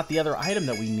bones, but not the other item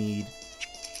that we need.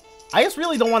 I just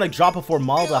really don't want to drop a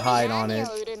formaldehyde on it.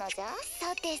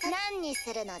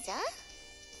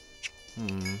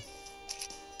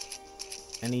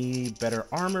 Any better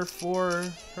armor for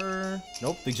her?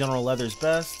 Nope, the general leather's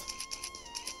best.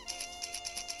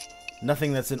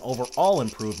 Nothing that's an overall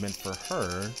improvement for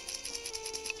her.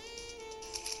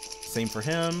 Same for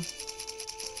him.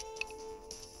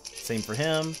 Same for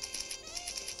him.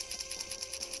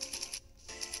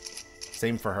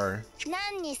 Same for her.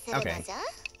 Okay.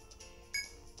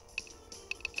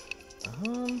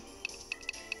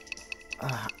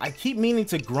 I keep meaning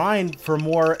to grind for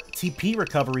more TP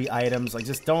recovery items. I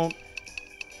just don't...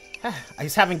 I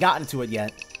just haven't gotten to it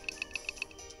yet.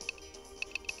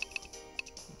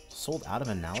 Sold out of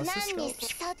analysis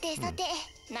scopes?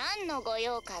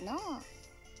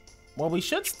 Well, we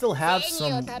should still have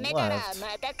some left.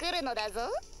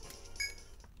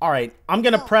 Alright, I'm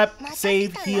gonna prep,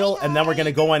 save, heal, and then we're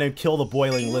gonna go in and kill the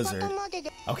Boiling Lizard.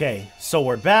 Okay, so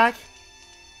we're back.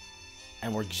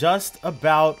 And we're just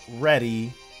about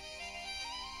ready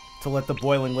to let the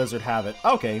Boiling Lizard have it.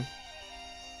 Okay.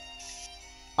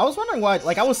 I was wondering why,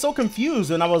 like, I was so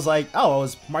confused and I was like, oh, I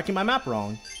was marking my map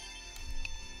wrong.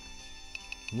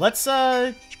 Let's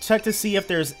check to see if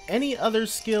there's any other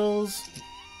skills.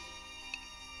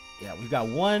 Yeah, we've got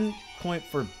 1 point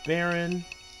for Baron.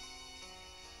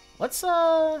 Let's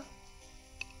Fire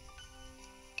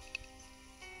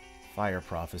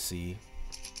Prophecy.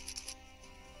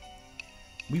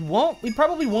 We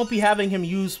probably won't be having him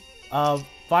use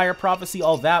Fire Prophecy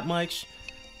all that much.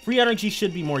 Free energy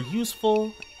should be more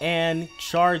useful, and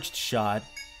Charged Shot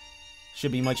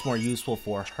should be much more useful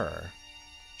for her.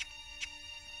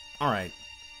 Alright.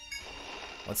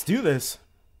 Let's do this.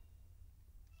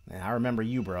 Yeah, I remember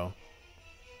you, bro.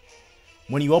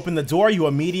 When you open the door, you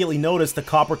immediately notice the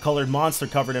copper-colored monster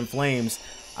covered in flames.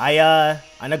 I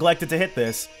neglected to hit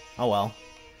this. Oh well.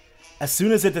 As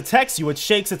soon as it detects you, it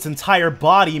shakes its entire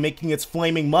body, making its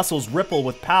flaming muscles ripple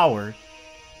with power.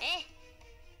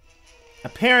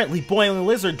 Apparently, Boiling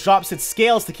Lizard drops its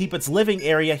scales to keep its living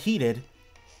area heated.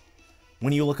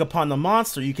 When you look upon the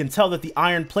monster, you can tell that the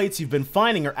iron plates you've been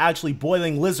finding are actually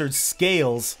Boiling Lizard's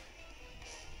scales.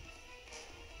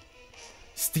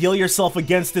 Steel yourself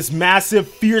against this massive,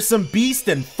 fearsome beast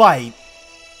and fight.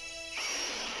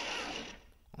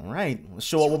 Alright, let's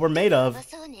show what we're made of.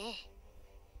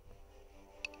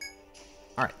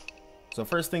 Alright, so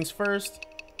first things first.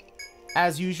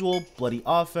 As usual, bloody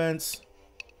offense.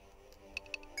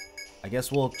 I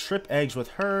guess we'll trip eggs with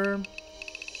her.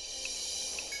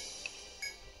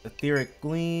 Etheric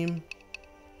Gleam.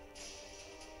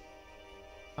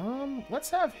 Let's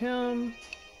have him...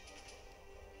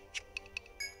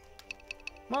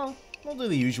 Well, we'll do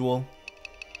the usual.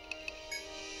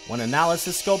 1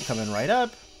 analysis scope coming right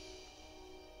up.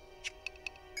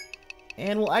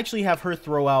 And we'll actually have her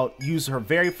use her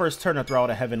very first turn to throw out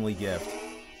a Heavenly Gift.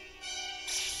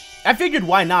 I figured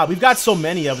why not? We've got so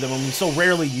many of them and we so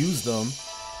rarely use them.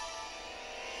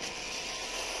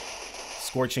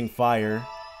 Scorching Fire.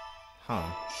 Huh.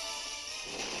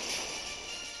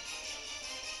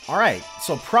 Alright,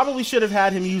 so probably should have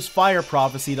had him use Fire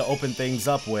Prophecy to open things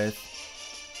up with.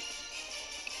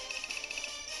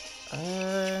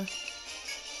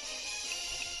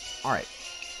 Alright.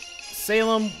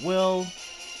 Salem, Will,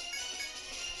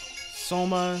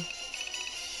 Soma.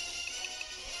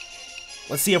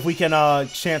 Let's see if we can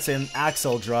chance an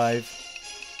Axel drive.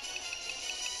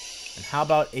 And How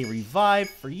about a revive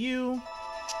for you?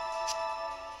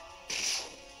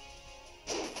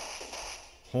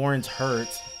 Horns hurt.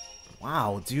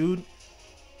 Wow, dude.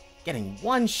 Getting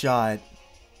one shot.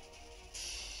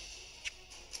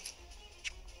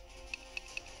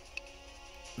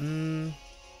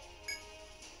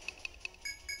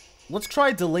 Let's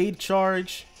try delayed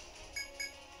charge.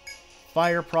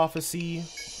 Fire prophecy.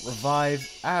 Revive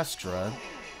Astra.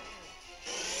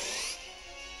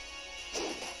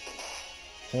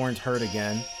 Horns hurt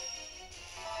again.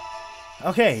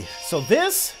 Okay, so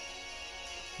this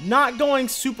not going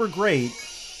super great.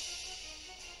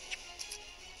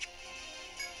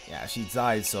 Yeah, she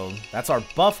died, so that's our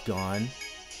buff gone.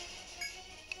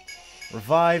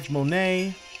 Revive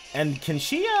Monet. And can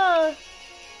she,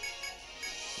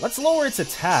 let's lower its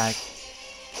attack.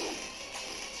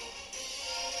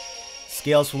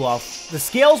 Scales flew off. The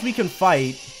scales we can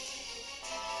fight.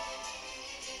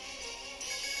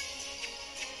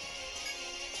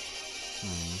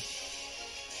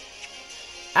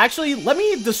 Actually, let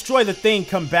me destroy the thing,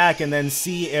 come back, and then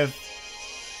see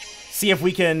if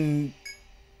we can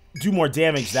do more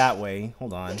damage that way.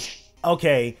 Hold on.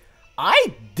 Okay,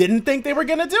 I didn't think they were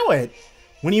gonna do it.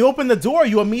 When you open the door,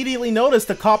 you immediately notice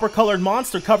the copper-colored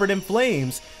monster covered in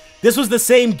flames. This was the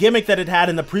same gimmick that it had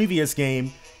in the previous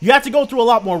game. You have to go through a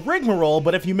lot more rigmarole,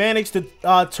 but if you manage to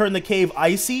turn the cave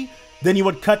icy, then you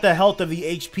would cut the health of the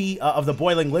HP of the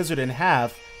boiling lizard in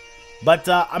half. But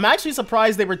I'm actually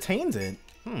surprised they retained it.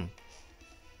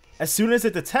 As soon as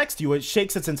it detects you, it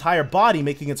shakes its entire body,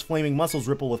 making its flaming muscles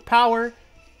ripple with power.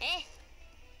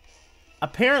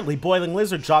 Apparently, Boiling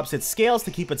Lizard drops its scales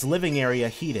to keep its living area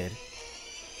heated.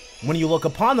 When you look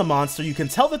upon the monster, you can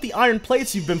tell that the iron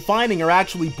plates you've been finding are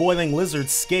actually Boiling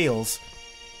Lizard's scales.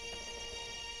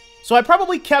 So I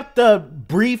probably kept the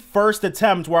brief first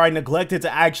attempt where I neglected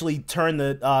to actually turn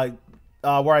the,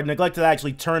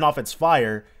 turn off its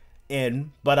fire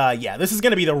in. But yeah, this is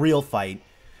gonna be the real fight.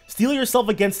 Steel yourself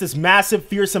against this massive,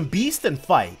 fearsome beast and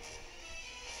fight.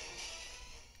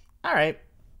 Alright.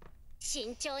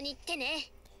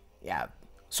 Yeah.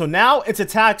 So now its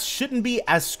attacks shouldn't be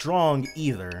as strong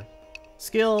either.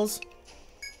 Skills.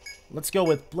 Let's go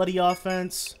with Bloody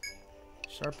Offense.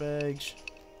 Sharp Edge.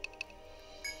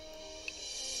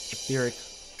 Etheric.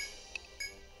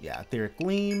 Yeah, Etheric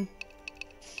Gleam.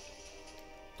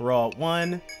 Throw out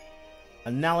 1.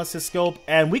 Analysis Scope.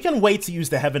 And we can wait to use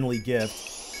the Heavenly Gift.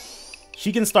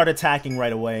 She can start attacking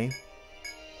right away.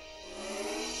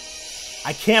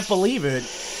 I can't believe it.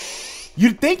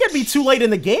 You'd think it'd be too late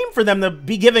in the game for them to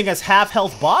be giving us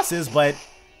half-health bosses, but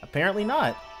apparently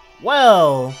not.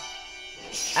 Well,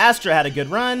 Astra had a good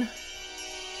run.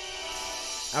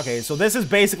 Okay, so this is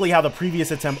basically how the previous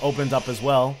attempt opened up as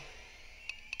well.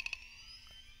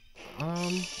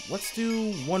 Let's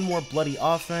do one more Bloody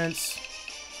Offense.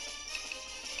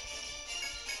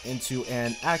 Into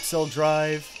an Axel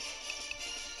Drive.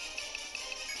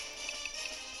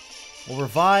 We'll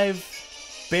revive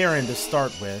Baron to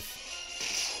start with.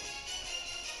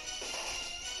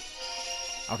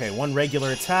 Okay, 1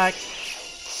 regular attack,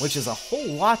 which is a whole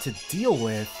lot to deal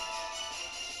with.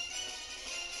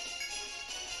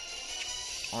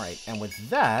 Alright, and with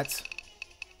that,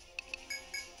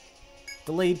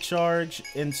 delayed charge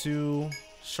into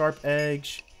Sharp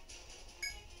Edge.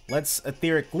 Let's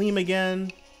Etheric Gleam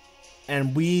again.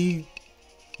 And we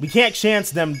can't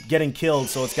chance them getting killed,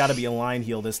 so it's got to be a line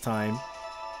heal this time.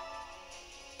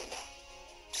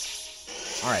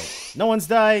 Alright, no one's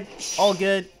died. All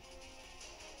good.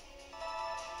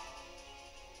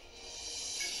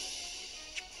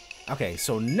 Okay,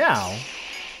 so now,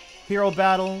 Hero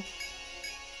Battle,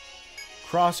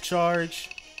 Cross Charge,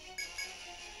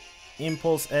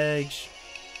 Impulse Edge.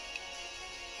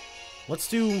 Let's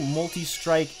do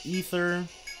Multi-Strike Ether,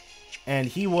 and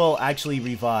he will actually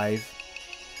revive.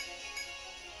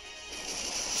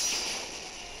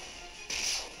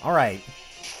 Alright.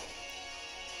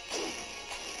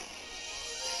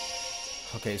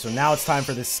 Okay, so now it's time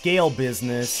for the scale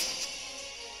business.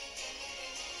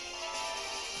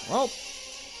 Well,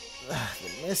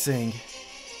 they're missing.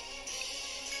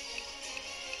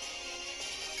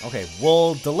 Okay,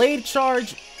 well, delayed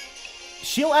charge.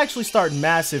 She'll actually start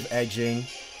massive edging.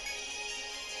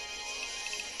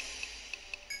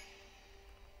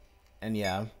 And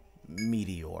yeah,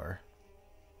 Meteor.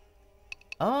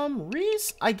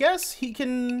 Reese, I guess he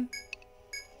can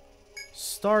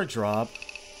Star Drop.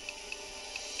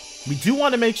 We do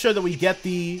want to make sure that we get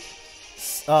the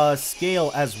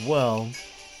scale as well.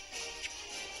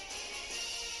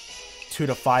 2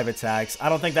 to 5 attacks. I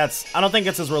don't think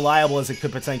it's as reliable as it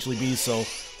could potentially be, so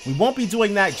we won't be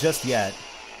doing that just yet.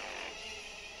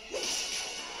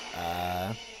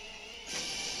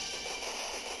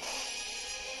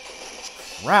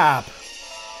 Crap.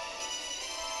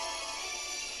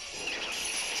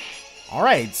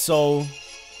 Alright, so...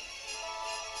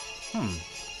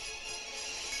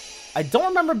 I don't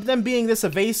remember them being this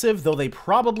evasive, though they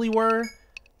probably were.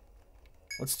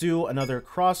 Let's do another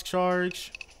cross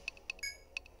charge.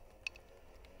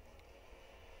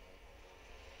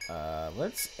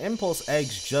 Let's Impulse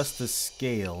Eggs just to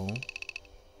scale.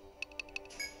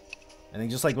 And then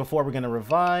just like before, we're going to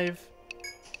revive.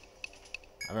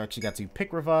 I've actually got to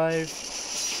pick revive.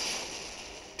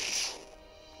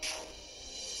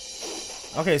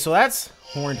 Okay, so that's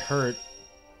Horned Hurt.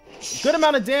 Good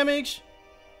amount of damage.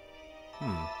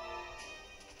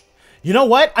 You know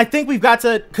what? I think we've got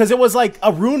to... Because it was like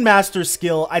a Rune Master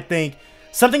skill, I think.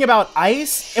 Something about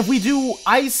ice. If we do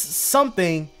ice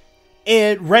something,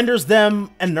 it renders them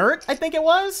inert, I think it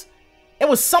was. It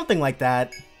was something like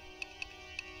that.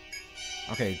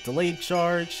 Okay, delayed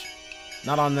charge.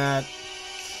 Not on that.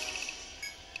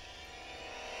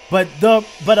 But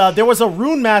there was a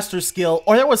Rune Master skill,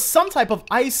 or there was some type of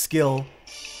ice skill.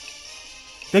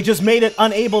 They just made it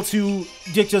unable to,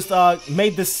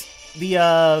 made this,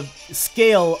 the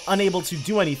scale unable to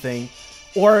do anything.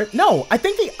 Or, no, I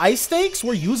think the ice stakes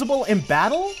were usable in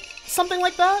battle? Something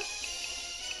like that?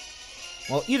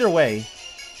 Well, either way,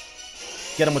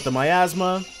 get him with the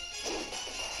miasma.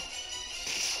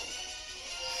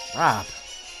 Crap.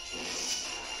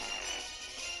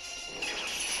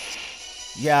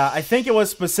 Yeah, I think it was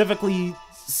specifically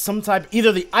some type,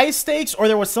 either the ice stakes or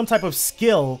there was some type of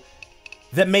skill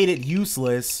that made it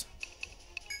useless.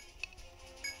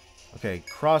 Okay,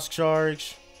 cross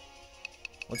charge.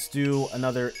 Let's do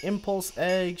another Impulse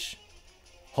Edge.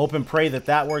 Hope and pray that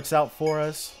that works out for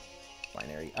us.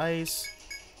 Binary Ice.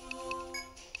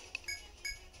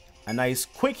 A nice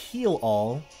quick heal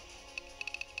all.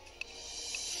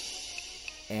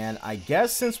 And I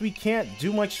guess since we can't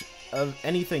do much of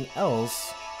anything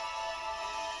else,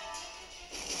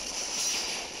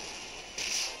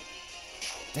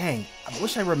 dang, I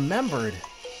wish I remembered.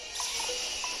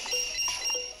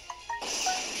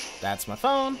 That's my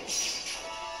phone.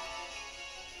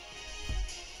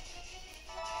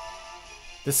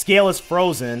 The scale is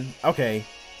frozen. Okay.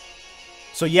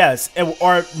 So yes,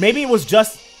 or maybe it was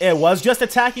just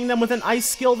attacking them with an ice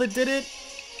skill that did it.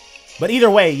 But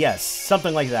either way, yes,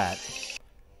 something like that.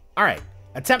 All right,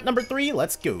 attempt number 3,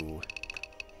 let's go.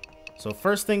 So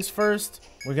first things first,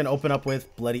 we're gonna open up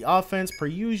with Bloody Offense per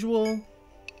usual.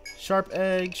 Sharp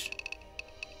Edge.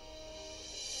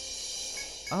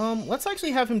 Let's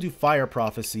actually have him do Fire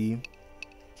Prophecy.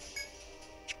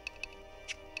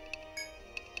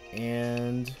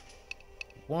 And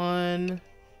 1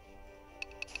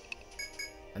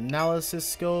 Analysis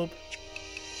Scope.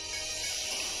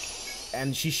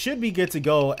 And she should be good to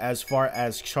go as far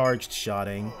as charged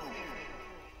shotting.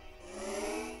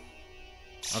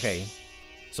 Okay.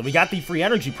 So we got the free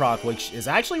energy proc, which is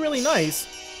actually really nice.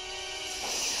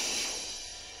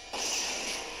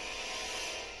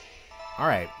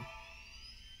 Alright.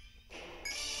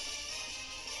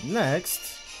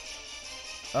 Next,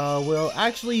 we'll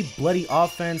actually Bloody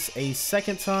Offense a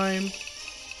second time.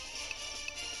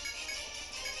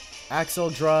 Axle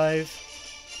Drive.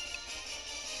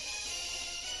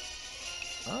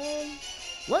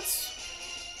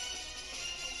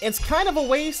 It's kind of a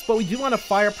waste, but we do want to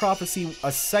Fire Prophecy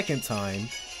a second time.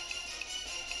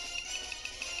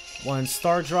 1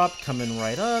 Star Drop coming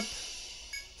right up.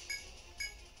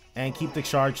 And keep the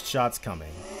charged shots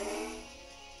coming.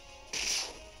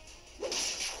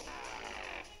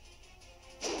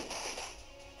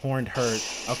 Horned Hurt.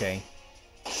 Okay.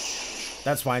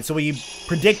 That's fine. So we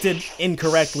predicted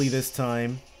incorrectly this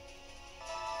time.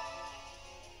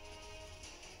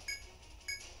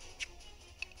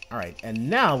 Alright, and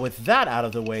now with that out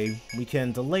of the way, we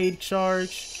can delayed charge.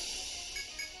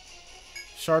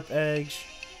 Sharp Edge.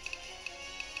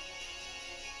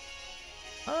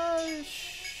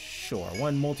 Sure.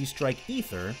 1 Multi-Strike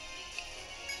Ether.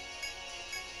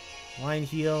 Line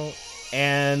Heal.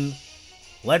 And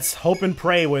let's hope and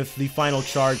pray with the final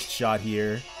charged shot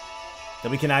here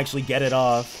that we can actually get it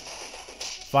off.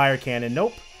 Fire Cannon.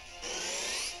 Nope.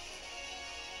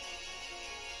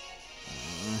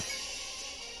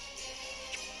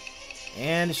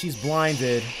 And she's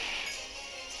blinded.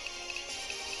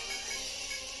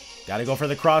 Gotta go for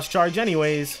the cross charge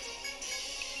anyways.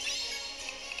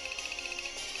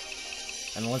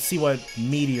 And let's see what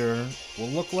Meteor will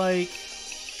look like.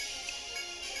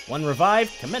 1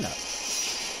 revive, coming up.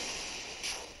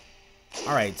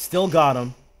 Alright, still got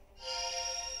him.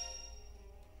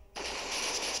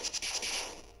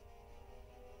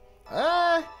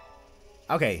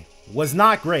 Okay, was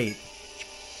not great.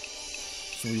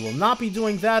 So we will not be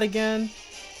doing that again.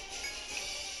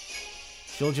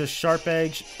 She'll just Sharp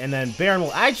Edge, and then Baron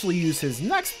will actually use his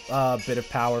next bit of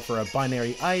power for a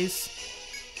Binary Ice.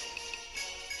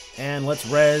 And let's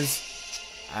res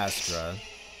Astra.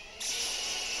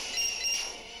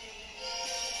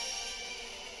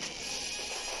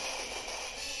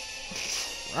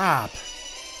 Crap.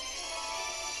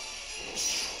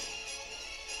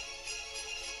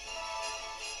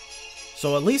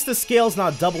 So at least the scale's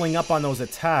not doubling up on those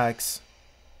attacks.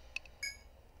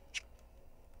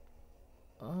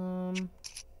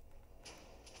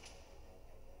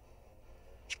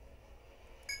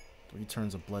 3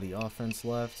 turns of bloody offense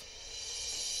left.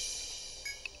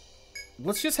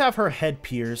 Let's just have her head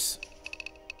pierce.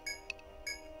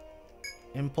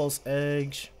 Impulse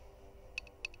Edge.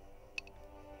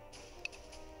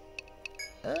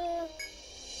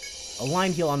 A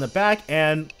line heal on the back,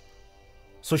 and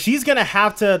so she's gonna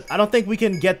have to. I don't think we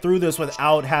can get through this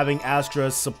without having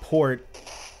Astra's support,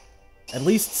 at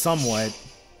least somewhat.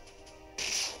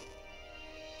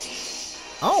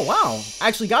 Oh wow,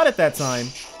 actually got it that time.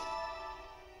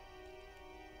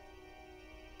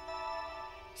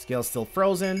 Scale's still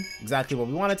frozen, exactly what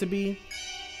we want it to be.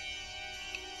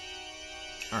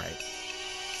 Alright,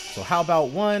 so how about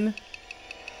one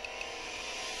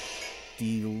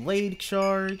delayed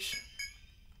charge?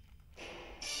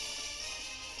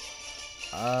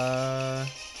 I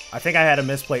think I had a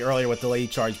misplay earlier with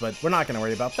delayed charge, but we're not going to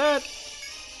worry about that.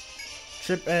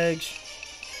 Trip Edge.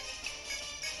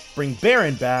 Bring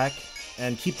Baron back,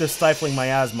 and keep the Stifling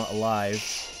Miasma alive.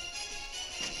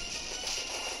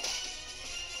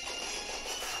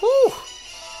 Whew!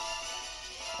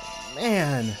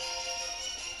 Man.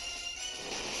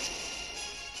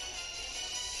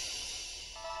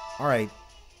 Alright.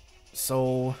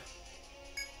 So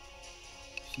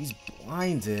she's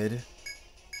blinded.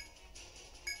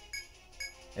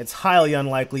 It's highly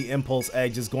unlikely Impulse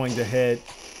Edge is going to hit.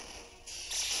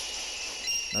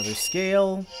 Another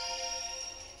scale.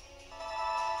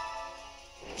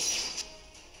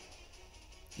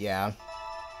 Yeah.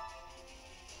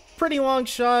 Pretty long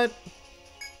shot.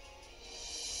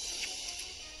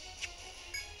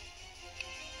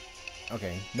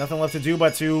 Okay, nothing left to do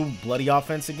but to bloody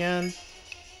offense again.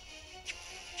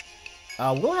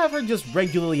 We'll have her just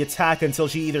regularly attack until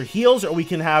she either heals, or we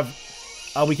can have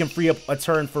we can free up a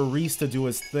turn for Reese to do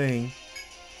his thing.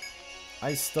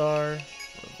 Ice Star,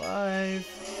 revive.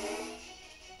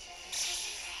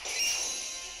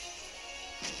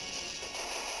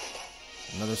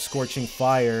 Another Scorching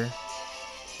Fire.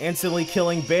 Instantly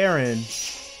killing Baron.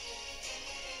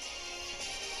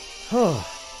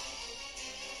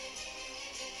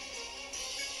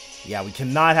 Yeah, we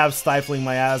cannot have Stifling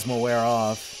Miasma wear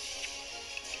off.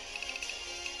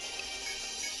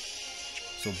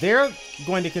 So they're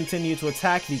going to continue to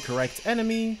attack the correct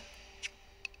enemy.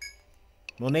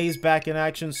 Monet's back in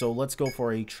action, so let's go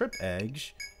for a Trip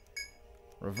Edge.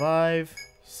 Revive.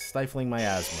 Stifling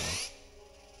Miasma.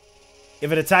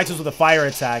 If it attacks us with a fire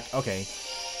attack, okay.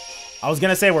 I was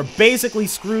gonna say we're basically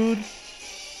screwed.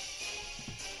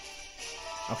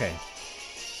 Okay.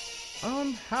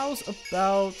 How's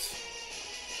about...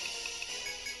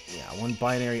 Yeah, one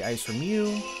Binary Ice from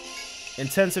you.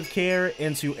 Intensive Care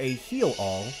into a Heal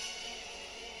All.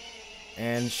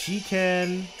 And she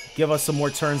can give us some more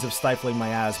turns of Stifling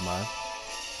Miasma.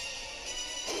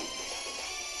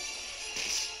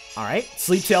 Alright,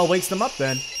 Sleep Tail wakes them up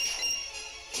then.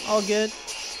 All good.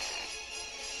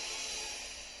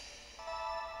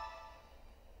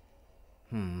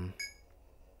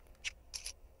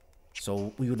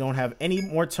 So we don't have any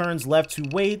more turns left to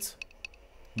wait.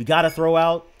 We gotta throw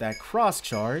out that cross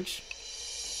charge.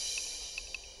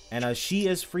 And she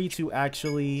is free to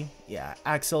actually, yeah,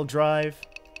 Axel Drive.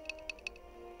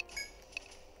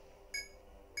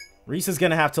 Reese is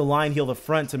gonna have to line heal the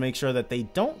front to make sure that they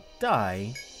don't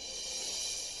die.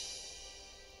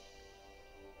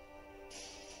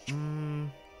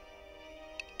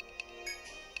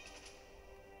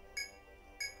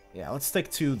 Yeah, let's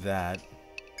stick to that.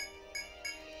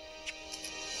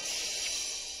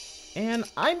 And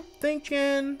I'm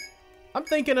thinking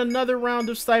another round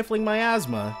of Stifling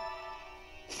Miasma.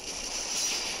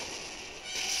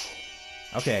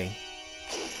 Okay.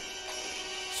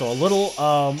 So a little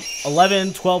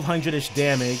 1200-ish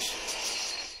damage.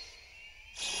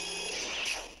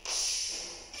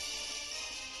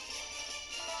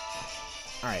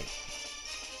 Alright.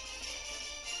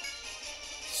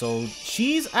 So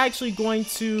she's actually going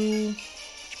to...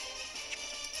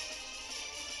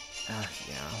 yeah.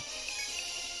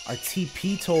 Our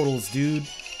TP totals, dude.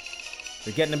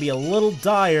 They're getting to be a little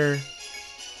dire.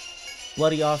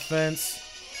 Bloody offense.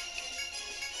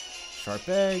 Sharp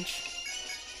Edge.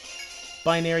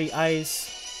 Binary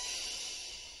Ice.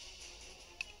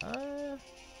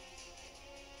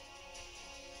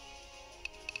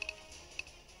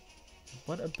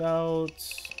 What about...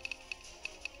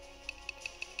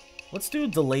 Let's do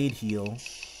Delayed Heal.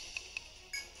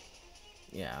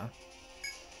 Yeah.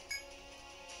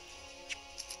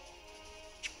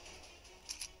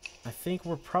 I think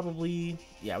we're probably...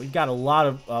 Yeah, we've got a lot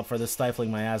of for the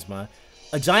Stifling Miasma.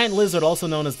 A giant lizard, also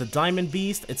known as the Diamond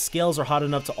Beast. Its scales are hot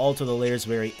enough to alter the layer's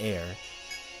very air.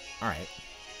 Alright.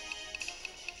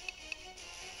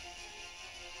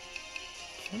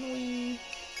 Can we...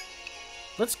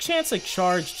 Let's chance a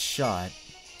charged shot.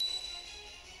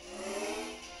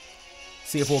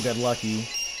 See if we'll get lucky.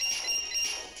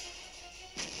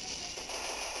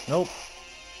 Nope.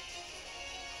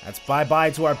 That's bye-bye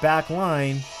to our back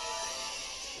line.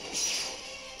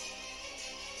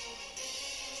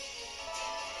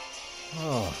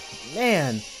 Oh,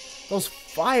 man. Those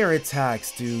fire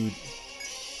attacks, dude.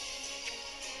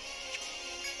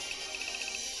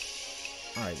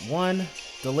 Alright, one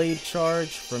delayed charge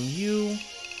from you.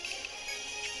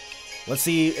 Let's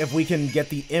see if we can get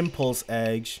the Impulse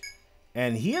Edge.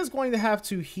 And he is going to have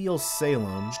to heal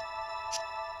Salem.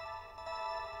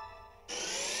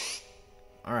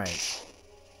 Alright.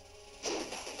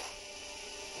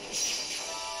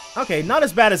 Okay, not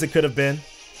as bad as it could have been.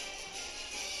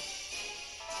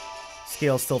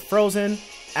 Scale's still frozen.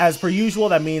 As per usual,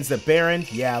 that means that Baron...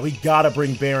 Yeah, we gotta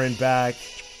bring Baron back.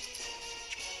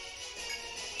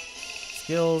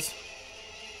 Skills.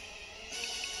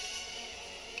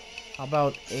 How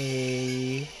about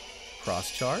a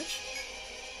cross charge?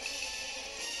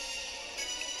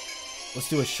 Let's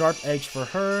do a Sharp Edge for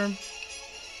her.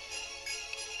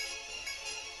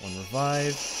 One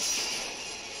revive.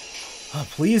 Oh,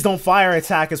 please don't fire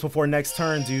attack us before next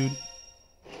turn, dude.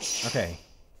 Okay.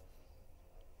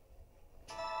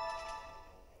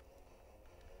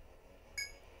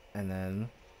 And then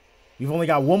we've only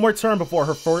got one more turn before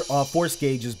her force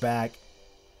gauge is back.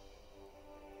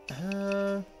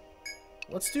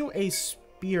 Let's do a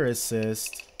Spear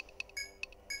Assist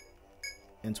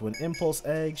into an Impulse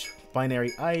Edge,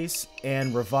 Binary Ice,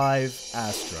 and revive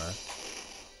Astra.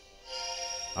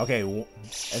 Okay,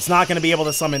 it's not going to be able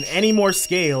to summon any more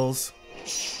scales.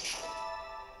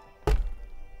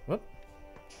 Whoop.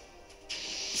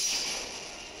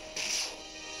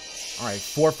 Alright,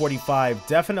 445.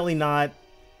 Definitely not...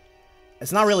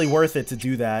 It's not really worth it to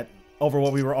do that over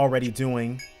what we were already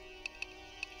doing.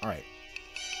 Alright.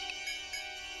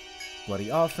 Bloody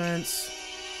Offense.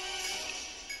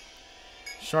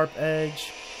 Sharp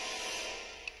Edge.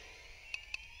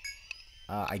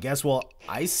 I guess we'll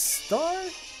Ice Star?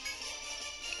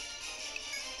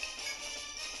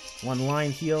 One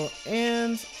line heal,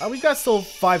 and we've got still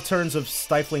 5 turns of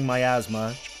Stifling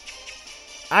Miasma.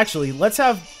 Actually, let's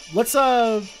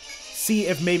see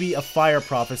if maybe a Fire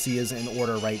Prophecy is in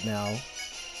order right now.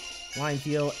 Line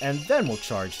heal, and then we'll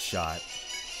Charged Shot.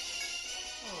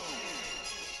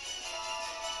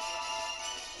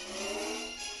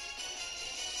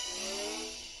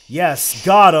 Yes,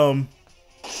 got him.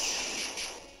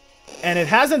 And it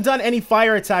hasn't done any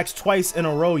fire attacks twice in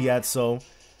a row yet, so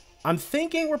I'm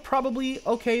thinking we're probably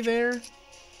okay there.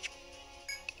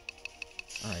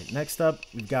 Alright, next up,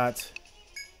 we've got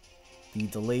the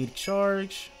delayed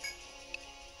charge.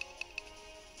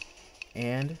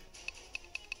 And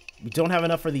we don't have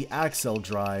enough for the Axle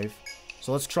Drive,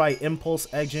 so let's try Impulse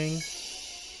Edging.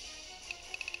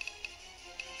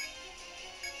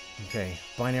 Okay,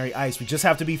 Binary Ice. We just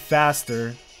have to be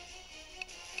faster.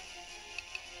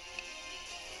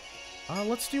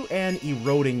 Let's do an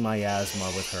Eroding Miasma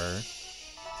with her.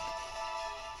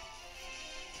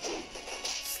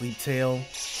 Sleep Tail.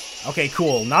 Okay,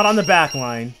 cool. Not on the back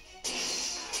line.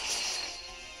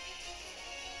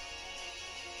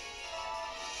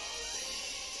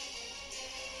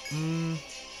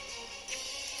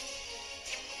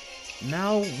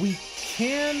 Now we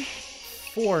can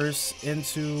force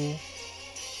into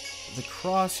the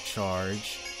cross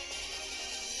charge.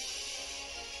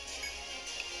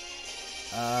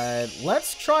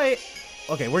 Let's try it.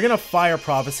 Okay, we're gonna Fire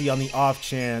Prophecy on the off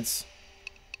chance.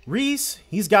 Reese,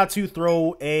 he's got to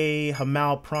throw a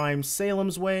Hamal Prime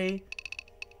Salem's way.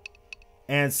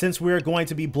 And since we're going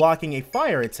to be blocking a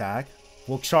fire attack,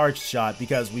 we'll Charge Shot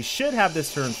because we should have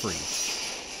this turn free.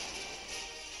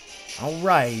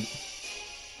 Alright.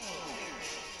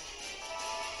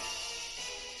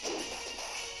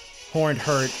 Horned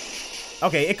Hurt.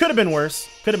 Okay, it could have been worse.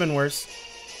 Could have been worse.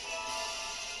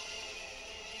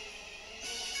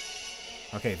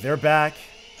 Okay, they're back.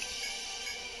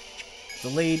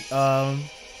 Delayed,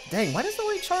 dang, why does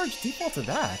Delayed delayed charge default to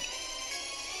that?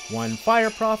 1 Fire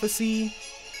Prophecy.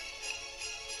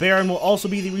 Baron will also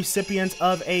be the recipient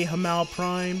of a Hamao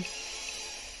Prime.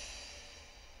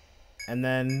 And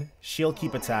then she'll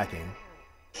keep attacking.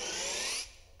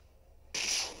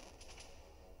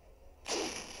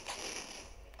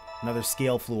 Another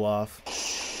scale flew off.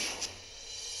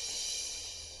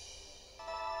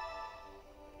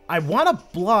 I want to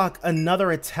block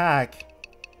another attack.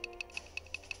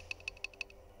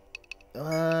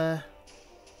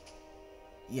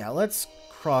 Yeah, let's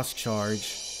cross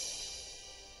charge.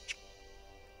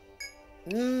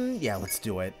 Yeah, let's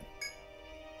do it.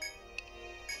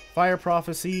 Fire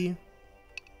Prophecy.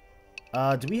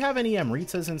 Do we have any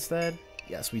Amritas instead?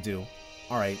 Yes, we do.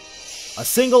 Alright. A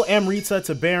single Amrita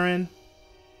to Baron.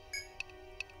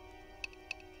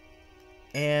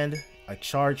 And a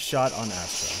charge shot on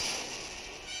Astra.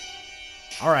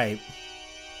 Alright.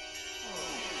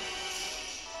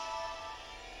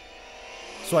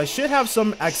 So I should have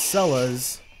some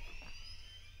Axelas,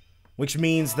 which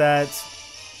means that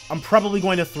I'm probably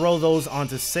going to throw those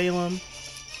onto Salem.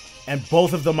 And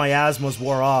both of the miasmas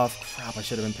wore off. Crap, I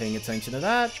should have been paying attention to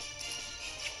that.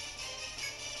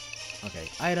 Okay,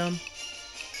 item.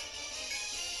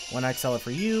 1 Axela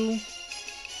for you.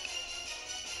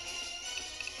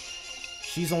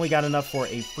 She's only got enough for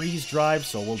a freeze drive,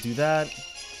 so we'll do that.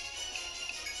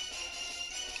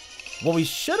 What we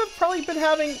should have probably been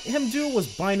having him do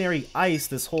was binary ice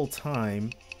this whole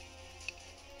time.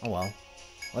 Oh well.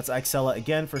 Let's Axela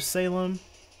again for Salem.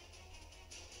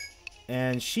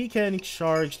 And she can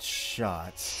charge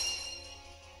shots.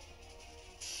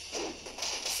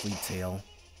 Sleep Tail.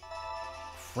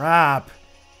 Crap.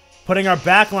 Putting our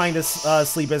backline to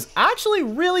sleep is actually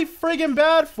really friggin'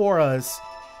 bad for us.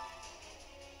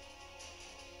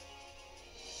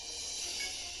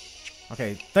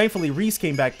 Okay, thankfully Reese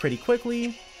came back pretty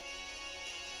quickly.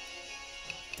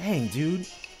 Dang, dude.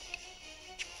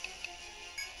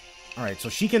 Alright, so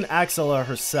she can Axela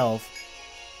herself.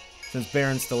 Since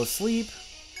Baron's still asleep.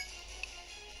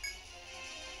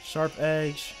 Sharp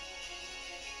Edge.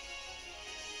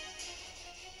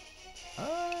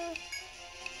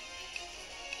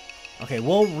 Okay,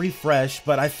 we'll refresh,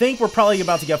 but I think we're probably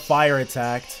about to get fire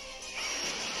attacked.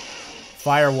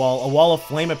 Firewall. A wall of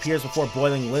flame appears before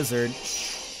Boiling Lizard.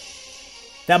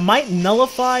 That might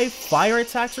nullify fire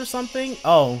attacks or something?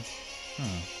 Oh.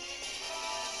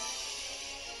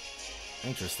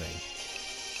 Interesting.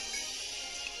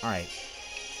 Alright.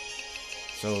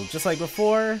 So, just like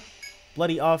before,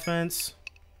 Bloody Offense.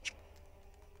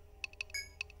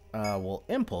 We'll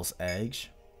Impulse Edge.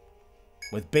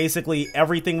 With basically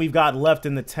everything we've got left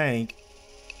in the tank.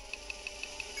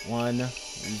 1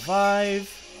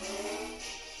 revive.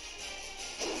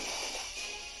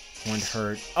 1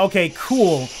 hurt. Okay,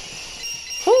 cool.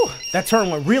 Whew, that turn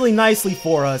went really nicely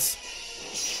for us.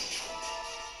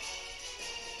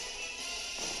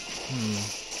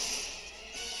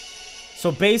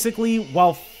 So basically,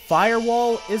 while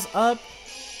Firewall is up,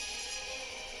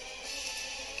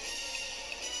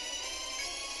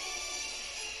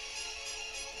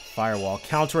 Firewall,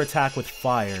 counterattack with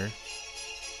fire.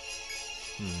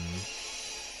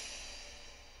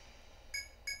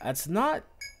 That's not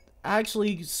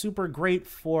actually super great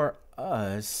for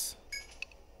us.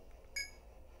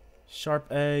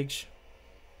 Sharp Edge.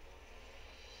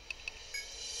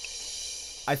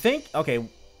 I think, okay,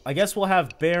 I guess we'll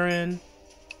have Baron.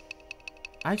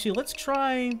 Actually, let's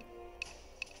try.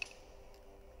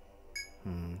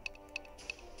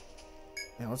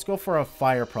 Yeah, let's go for a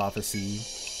Fire Prophecy.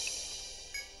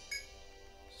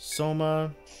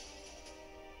 Soma.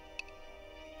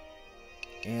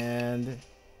 And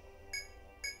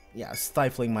yeah,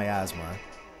 Stifling Miasma.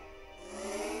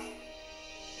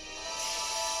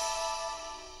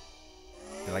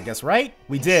 Did I guess right?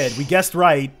 We did. We guessed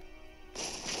right.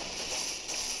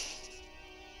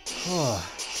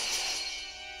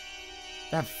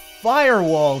 That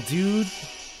Firewall, dude.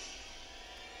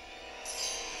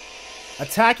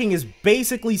 Attacking is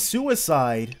basically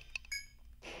suicide.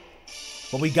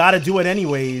 But we gotta do it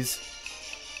anyways.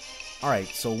 Alright,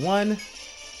 so 1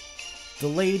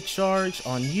 delayed charge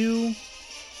on you.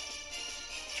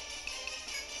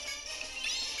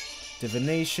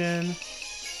 Divination.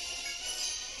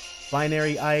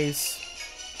 Binary Ice.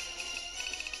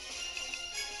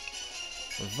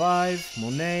 Revive.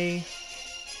 Monet.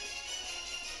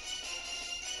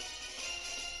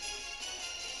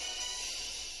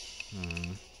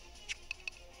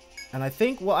 And I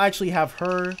think we'll actually have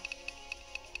her.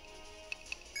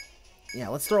 Yeah,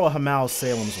 let's throw a Hamao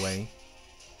Salem's way.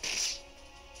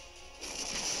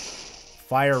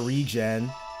 Fire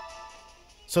regen.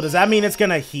 So does that mean it's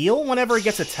gonna heal whenever it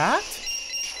gets attacked?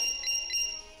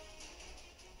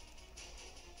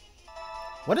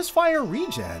 What is fire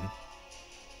regen?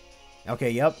 Okay,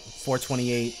 yep,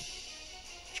 428.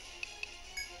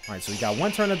 Alright, so we got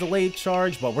one turn of delayed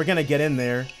charge, but we're gonna get in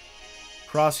there.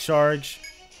 Cross charge.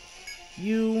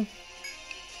 You.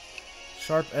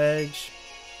 Sharp edge.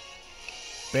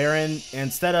 Baron,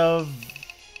 instead of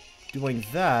doing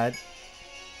that...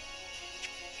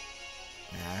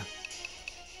 Nah.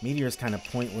 Meteor's kind of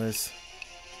pointless.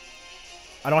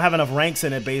 I don't have enough ranks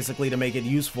in it, basically, to make it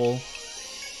useful.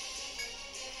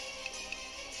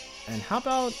 And how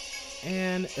about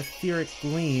an Etheric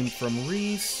Gleam from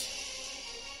Reese?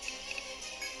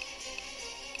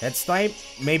 Head Snipe?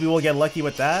 Maybe we'll get lucky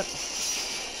with that.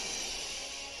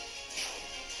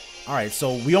 Alright,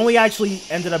 so we only actually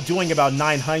ended up doing about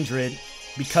 900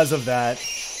 because of that.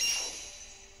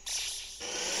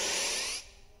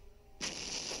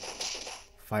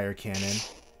 Fire Cannon.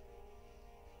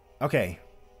 Okay.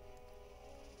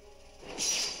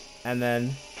 And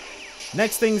then,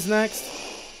 next thing's next.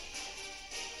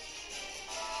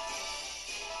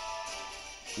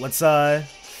 Let's,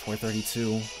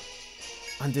 432.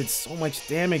 Undid so much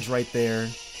damage right there.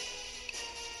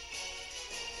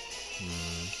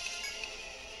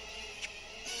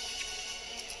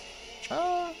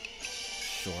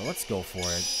 Sure, let's go for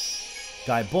it.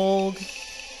 Guy Bolg.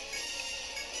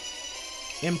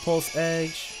 Impulse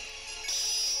Edge.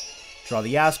 Draw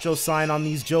the Astro Sign on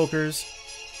these jokers.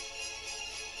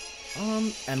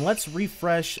 And let's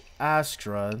refresh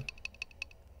Astra.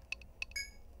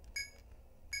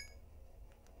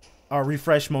 Or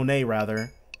refresh Monet,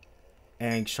 rather.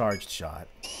 And Charged Shot.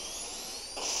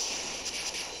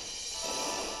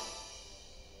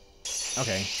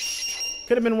 Okay.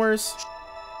 Could have been worse.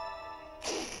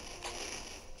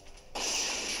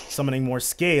 Summoning more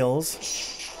scales.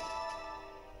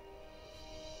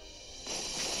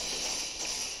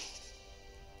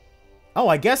 Oh,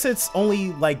 I guess it's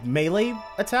only, like, melee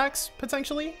attacks,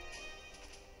 potentially?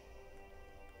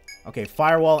 Okay,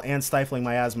 Firewall and Stifling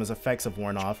Miasma's effects have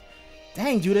worn off.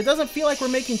 Dang, dude, it doesn't feel like we're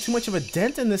making too much of a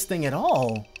dent in this thing at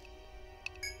all.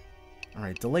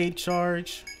 Alright, Delayed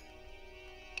Charge.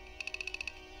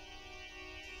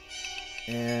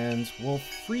 And we'll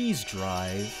Freeze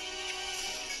Drive.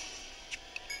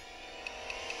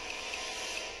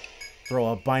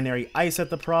 Throw a Binary Ice at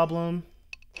the problem.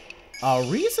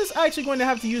 Reese is actually going to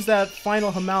have to use that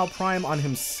final Hamal Prime on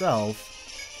himself.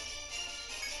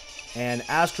 And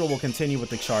Astral will continue with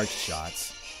the charged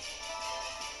shots.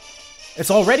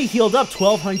 It's already healed up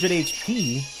 1200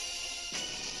 HP.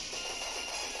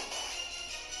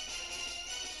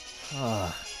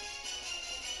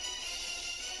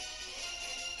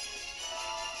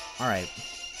 Alright.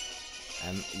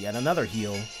 And yet another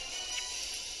heal.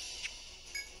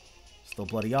 Still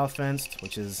bloody offense,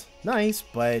 which is nice,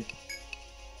 but...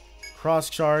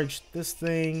 Cross-charge this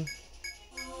thing.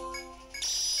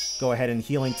 Go ahead and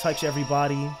healing touch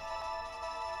everybody.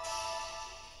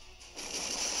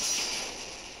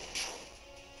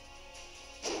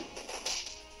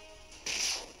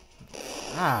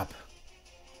 Crap.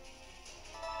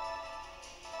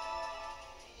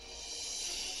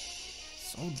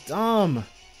 So dumb.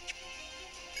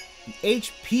 The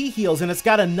HP heals, and it's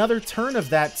got another turn of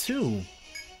that too.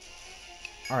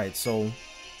 Alright, so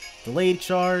delayed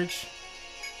charge,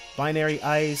 binary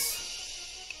ice.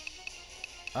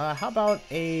 How about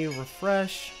a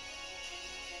refresh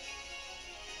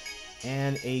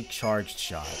and a charged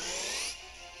shot?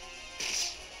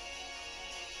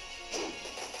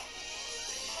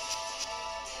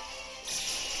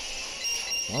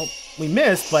 Well, we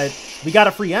missed, but we got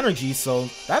a free energy, so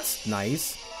that's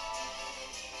nice.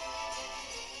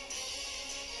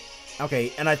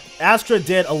 Okay, and Astra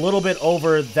did a little bit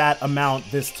over that amount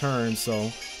this turn,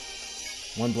 so...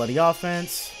 One bloody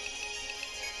offense.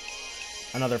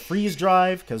 Another freeze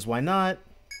drive, because why not?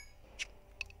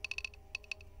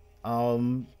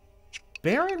 Baron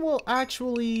will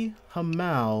actually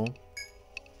Hamal.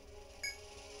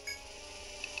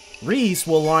 Reese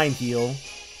will line heal.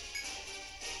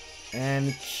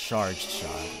 And charged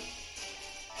shot.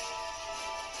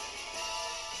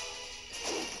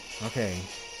 Okay.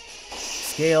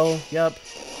 Scale, yep.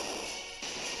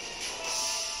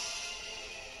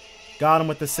 Got him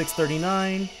with the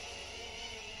 639.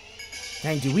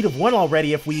 Dang, dude, we'd have won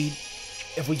already if we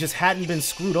just hadn't been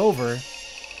screwed over.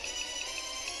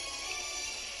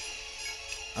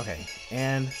 Okay,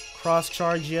 and cross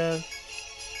charge ya.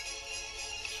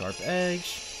 Sharp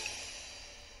edge.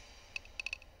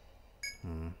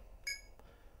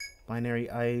 Binary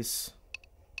ice.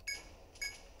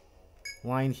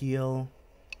 Line heal.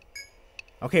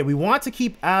 Okay, we want to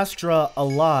keep Astra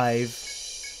alive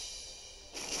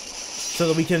so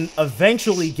that we can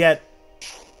eventually get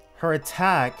her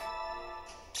attack,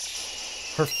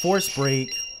 her force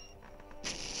break.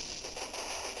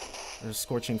 There's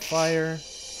Scorching Fire.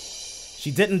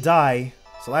 She didn't die,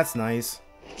 so that's nice.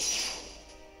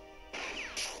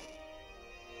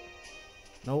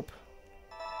 Nope.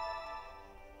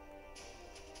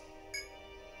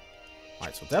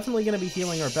 Alright, so definitely going to be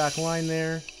healing our back line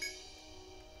there.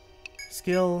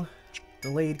 Skill.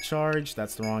 Delayed charge.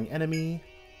 That's the wrong enemy.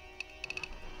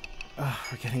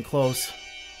 We're getting close.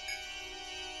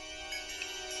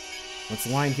 Let's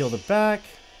line heal the back.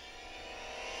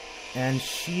 And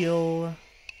shield.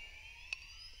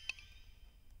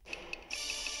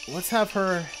 Let's have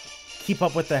her keep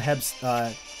up with the heads.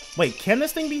 Wait, can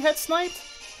this thing be head sniped?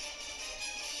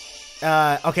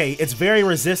 Okay, it's very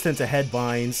resistant to head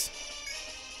binds.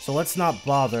 So let's not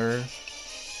bother.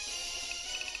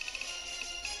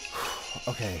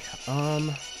 Okay,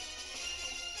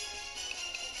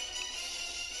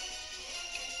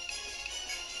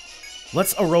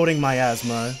 let's Eroding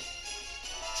Miasma.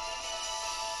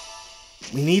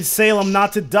 We need Salem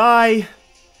not to die.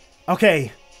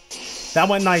 Okay, that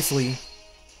went nicely.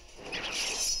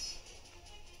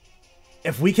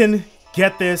 If we can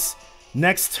get this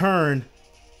next turn.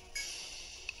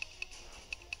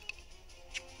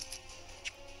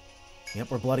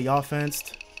 Yep, we're bloody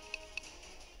offensed.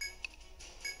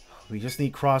 We just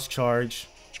need cross charge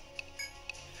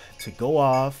to go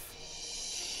off.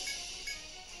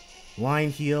 Line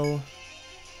heal.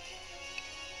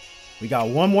 We got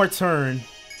one more turn.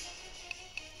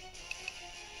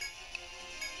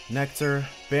 Nectar,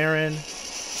 Baron.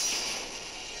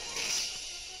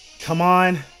 Come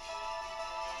on.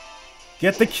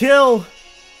 Get the kill.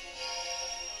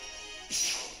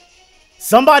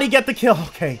 Somebody get the kill.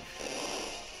 Okay.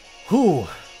 Whew.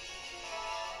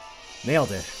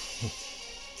 Nailed it.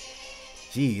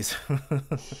 Jeez.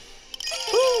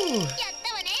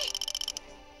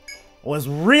 Was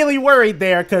really worried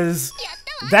there because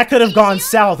that could have gone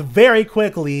south very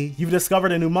quickly. You've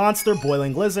discovered a new monster,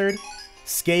 Boiling Lizard,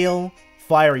 Scale,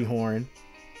 Fiery Horn.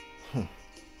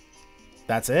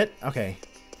 That's it? Okay.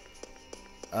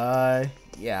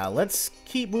 Yeah, let's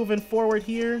keep moving forward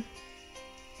here.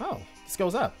 Oh, this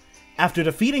goes up. After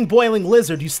defeating Boiling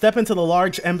Lizard, you step into the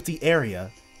large empty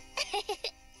area.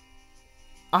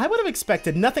 I would have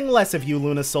expected nothing less of you,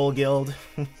 Luna Soul Guild.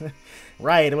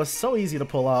 Right, it was so easy to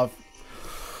pull off.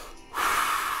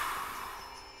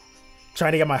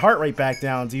 Trying to get my heart rate back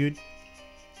down, dude.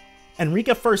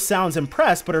 Enrika first sounds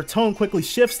impressed, but her tone quickly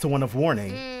shifts to one of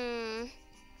warning.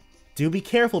 Do be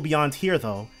careful beyond here,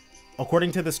 though.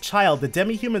 According to this child, the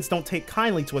demi-humans don't take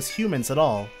kindly to us humans at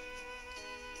all.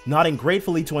 Nodding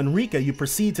gratefully to Enrika, you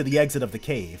proceed to the exit of the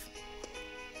cave.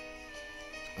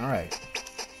 Alright.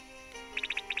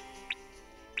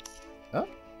 Up.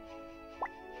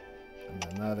 And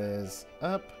then that is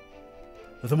up.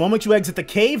 The moment you exit the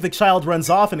cave, the child runs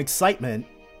off in excitement.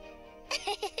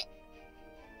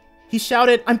 He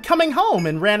shouted, "I'm coming home,"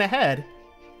 and ran ahead.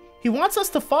 He wants us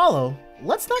to follow.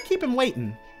 Let's not keep him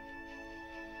waiting.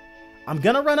 I'm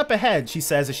gonna run up ahead, she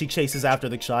says as she chases after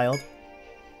the child.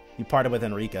 You parted with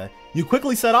Enrika. You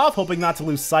quickly set off, hoping not to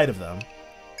lose sight of them.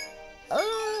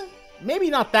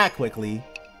 Maybe not that quickly.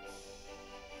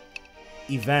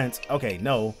 Event. Okay,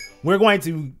 no. We're going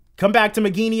to come back to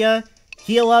Meginia,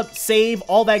 heal up, save,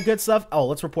 all that good stuff. Oh,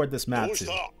 let's report this map too.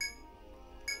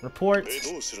 Report.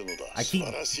 I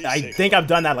think I've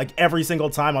done that like every single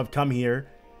time I've come here.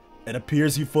 It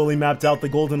appears you fully mapped out the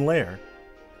Golden Lair.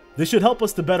 This should help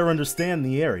us to better understand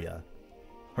the area.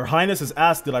 Her Highness has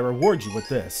asked that I reward you with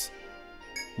this.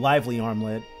 Lively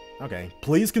Armlet. Okay,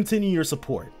 please continue your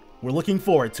support. We're looking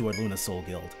forward to it, Luna Soul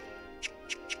Guild.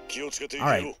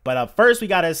 Alright, but first we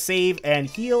gotta save and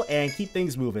heal and keep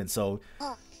things moving, so...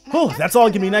 Whew, that's all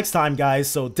give me next time, guys,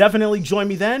 so definitely join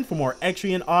me then for more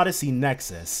Etrian Odyssey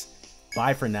Nexus.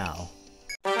 Bye for now.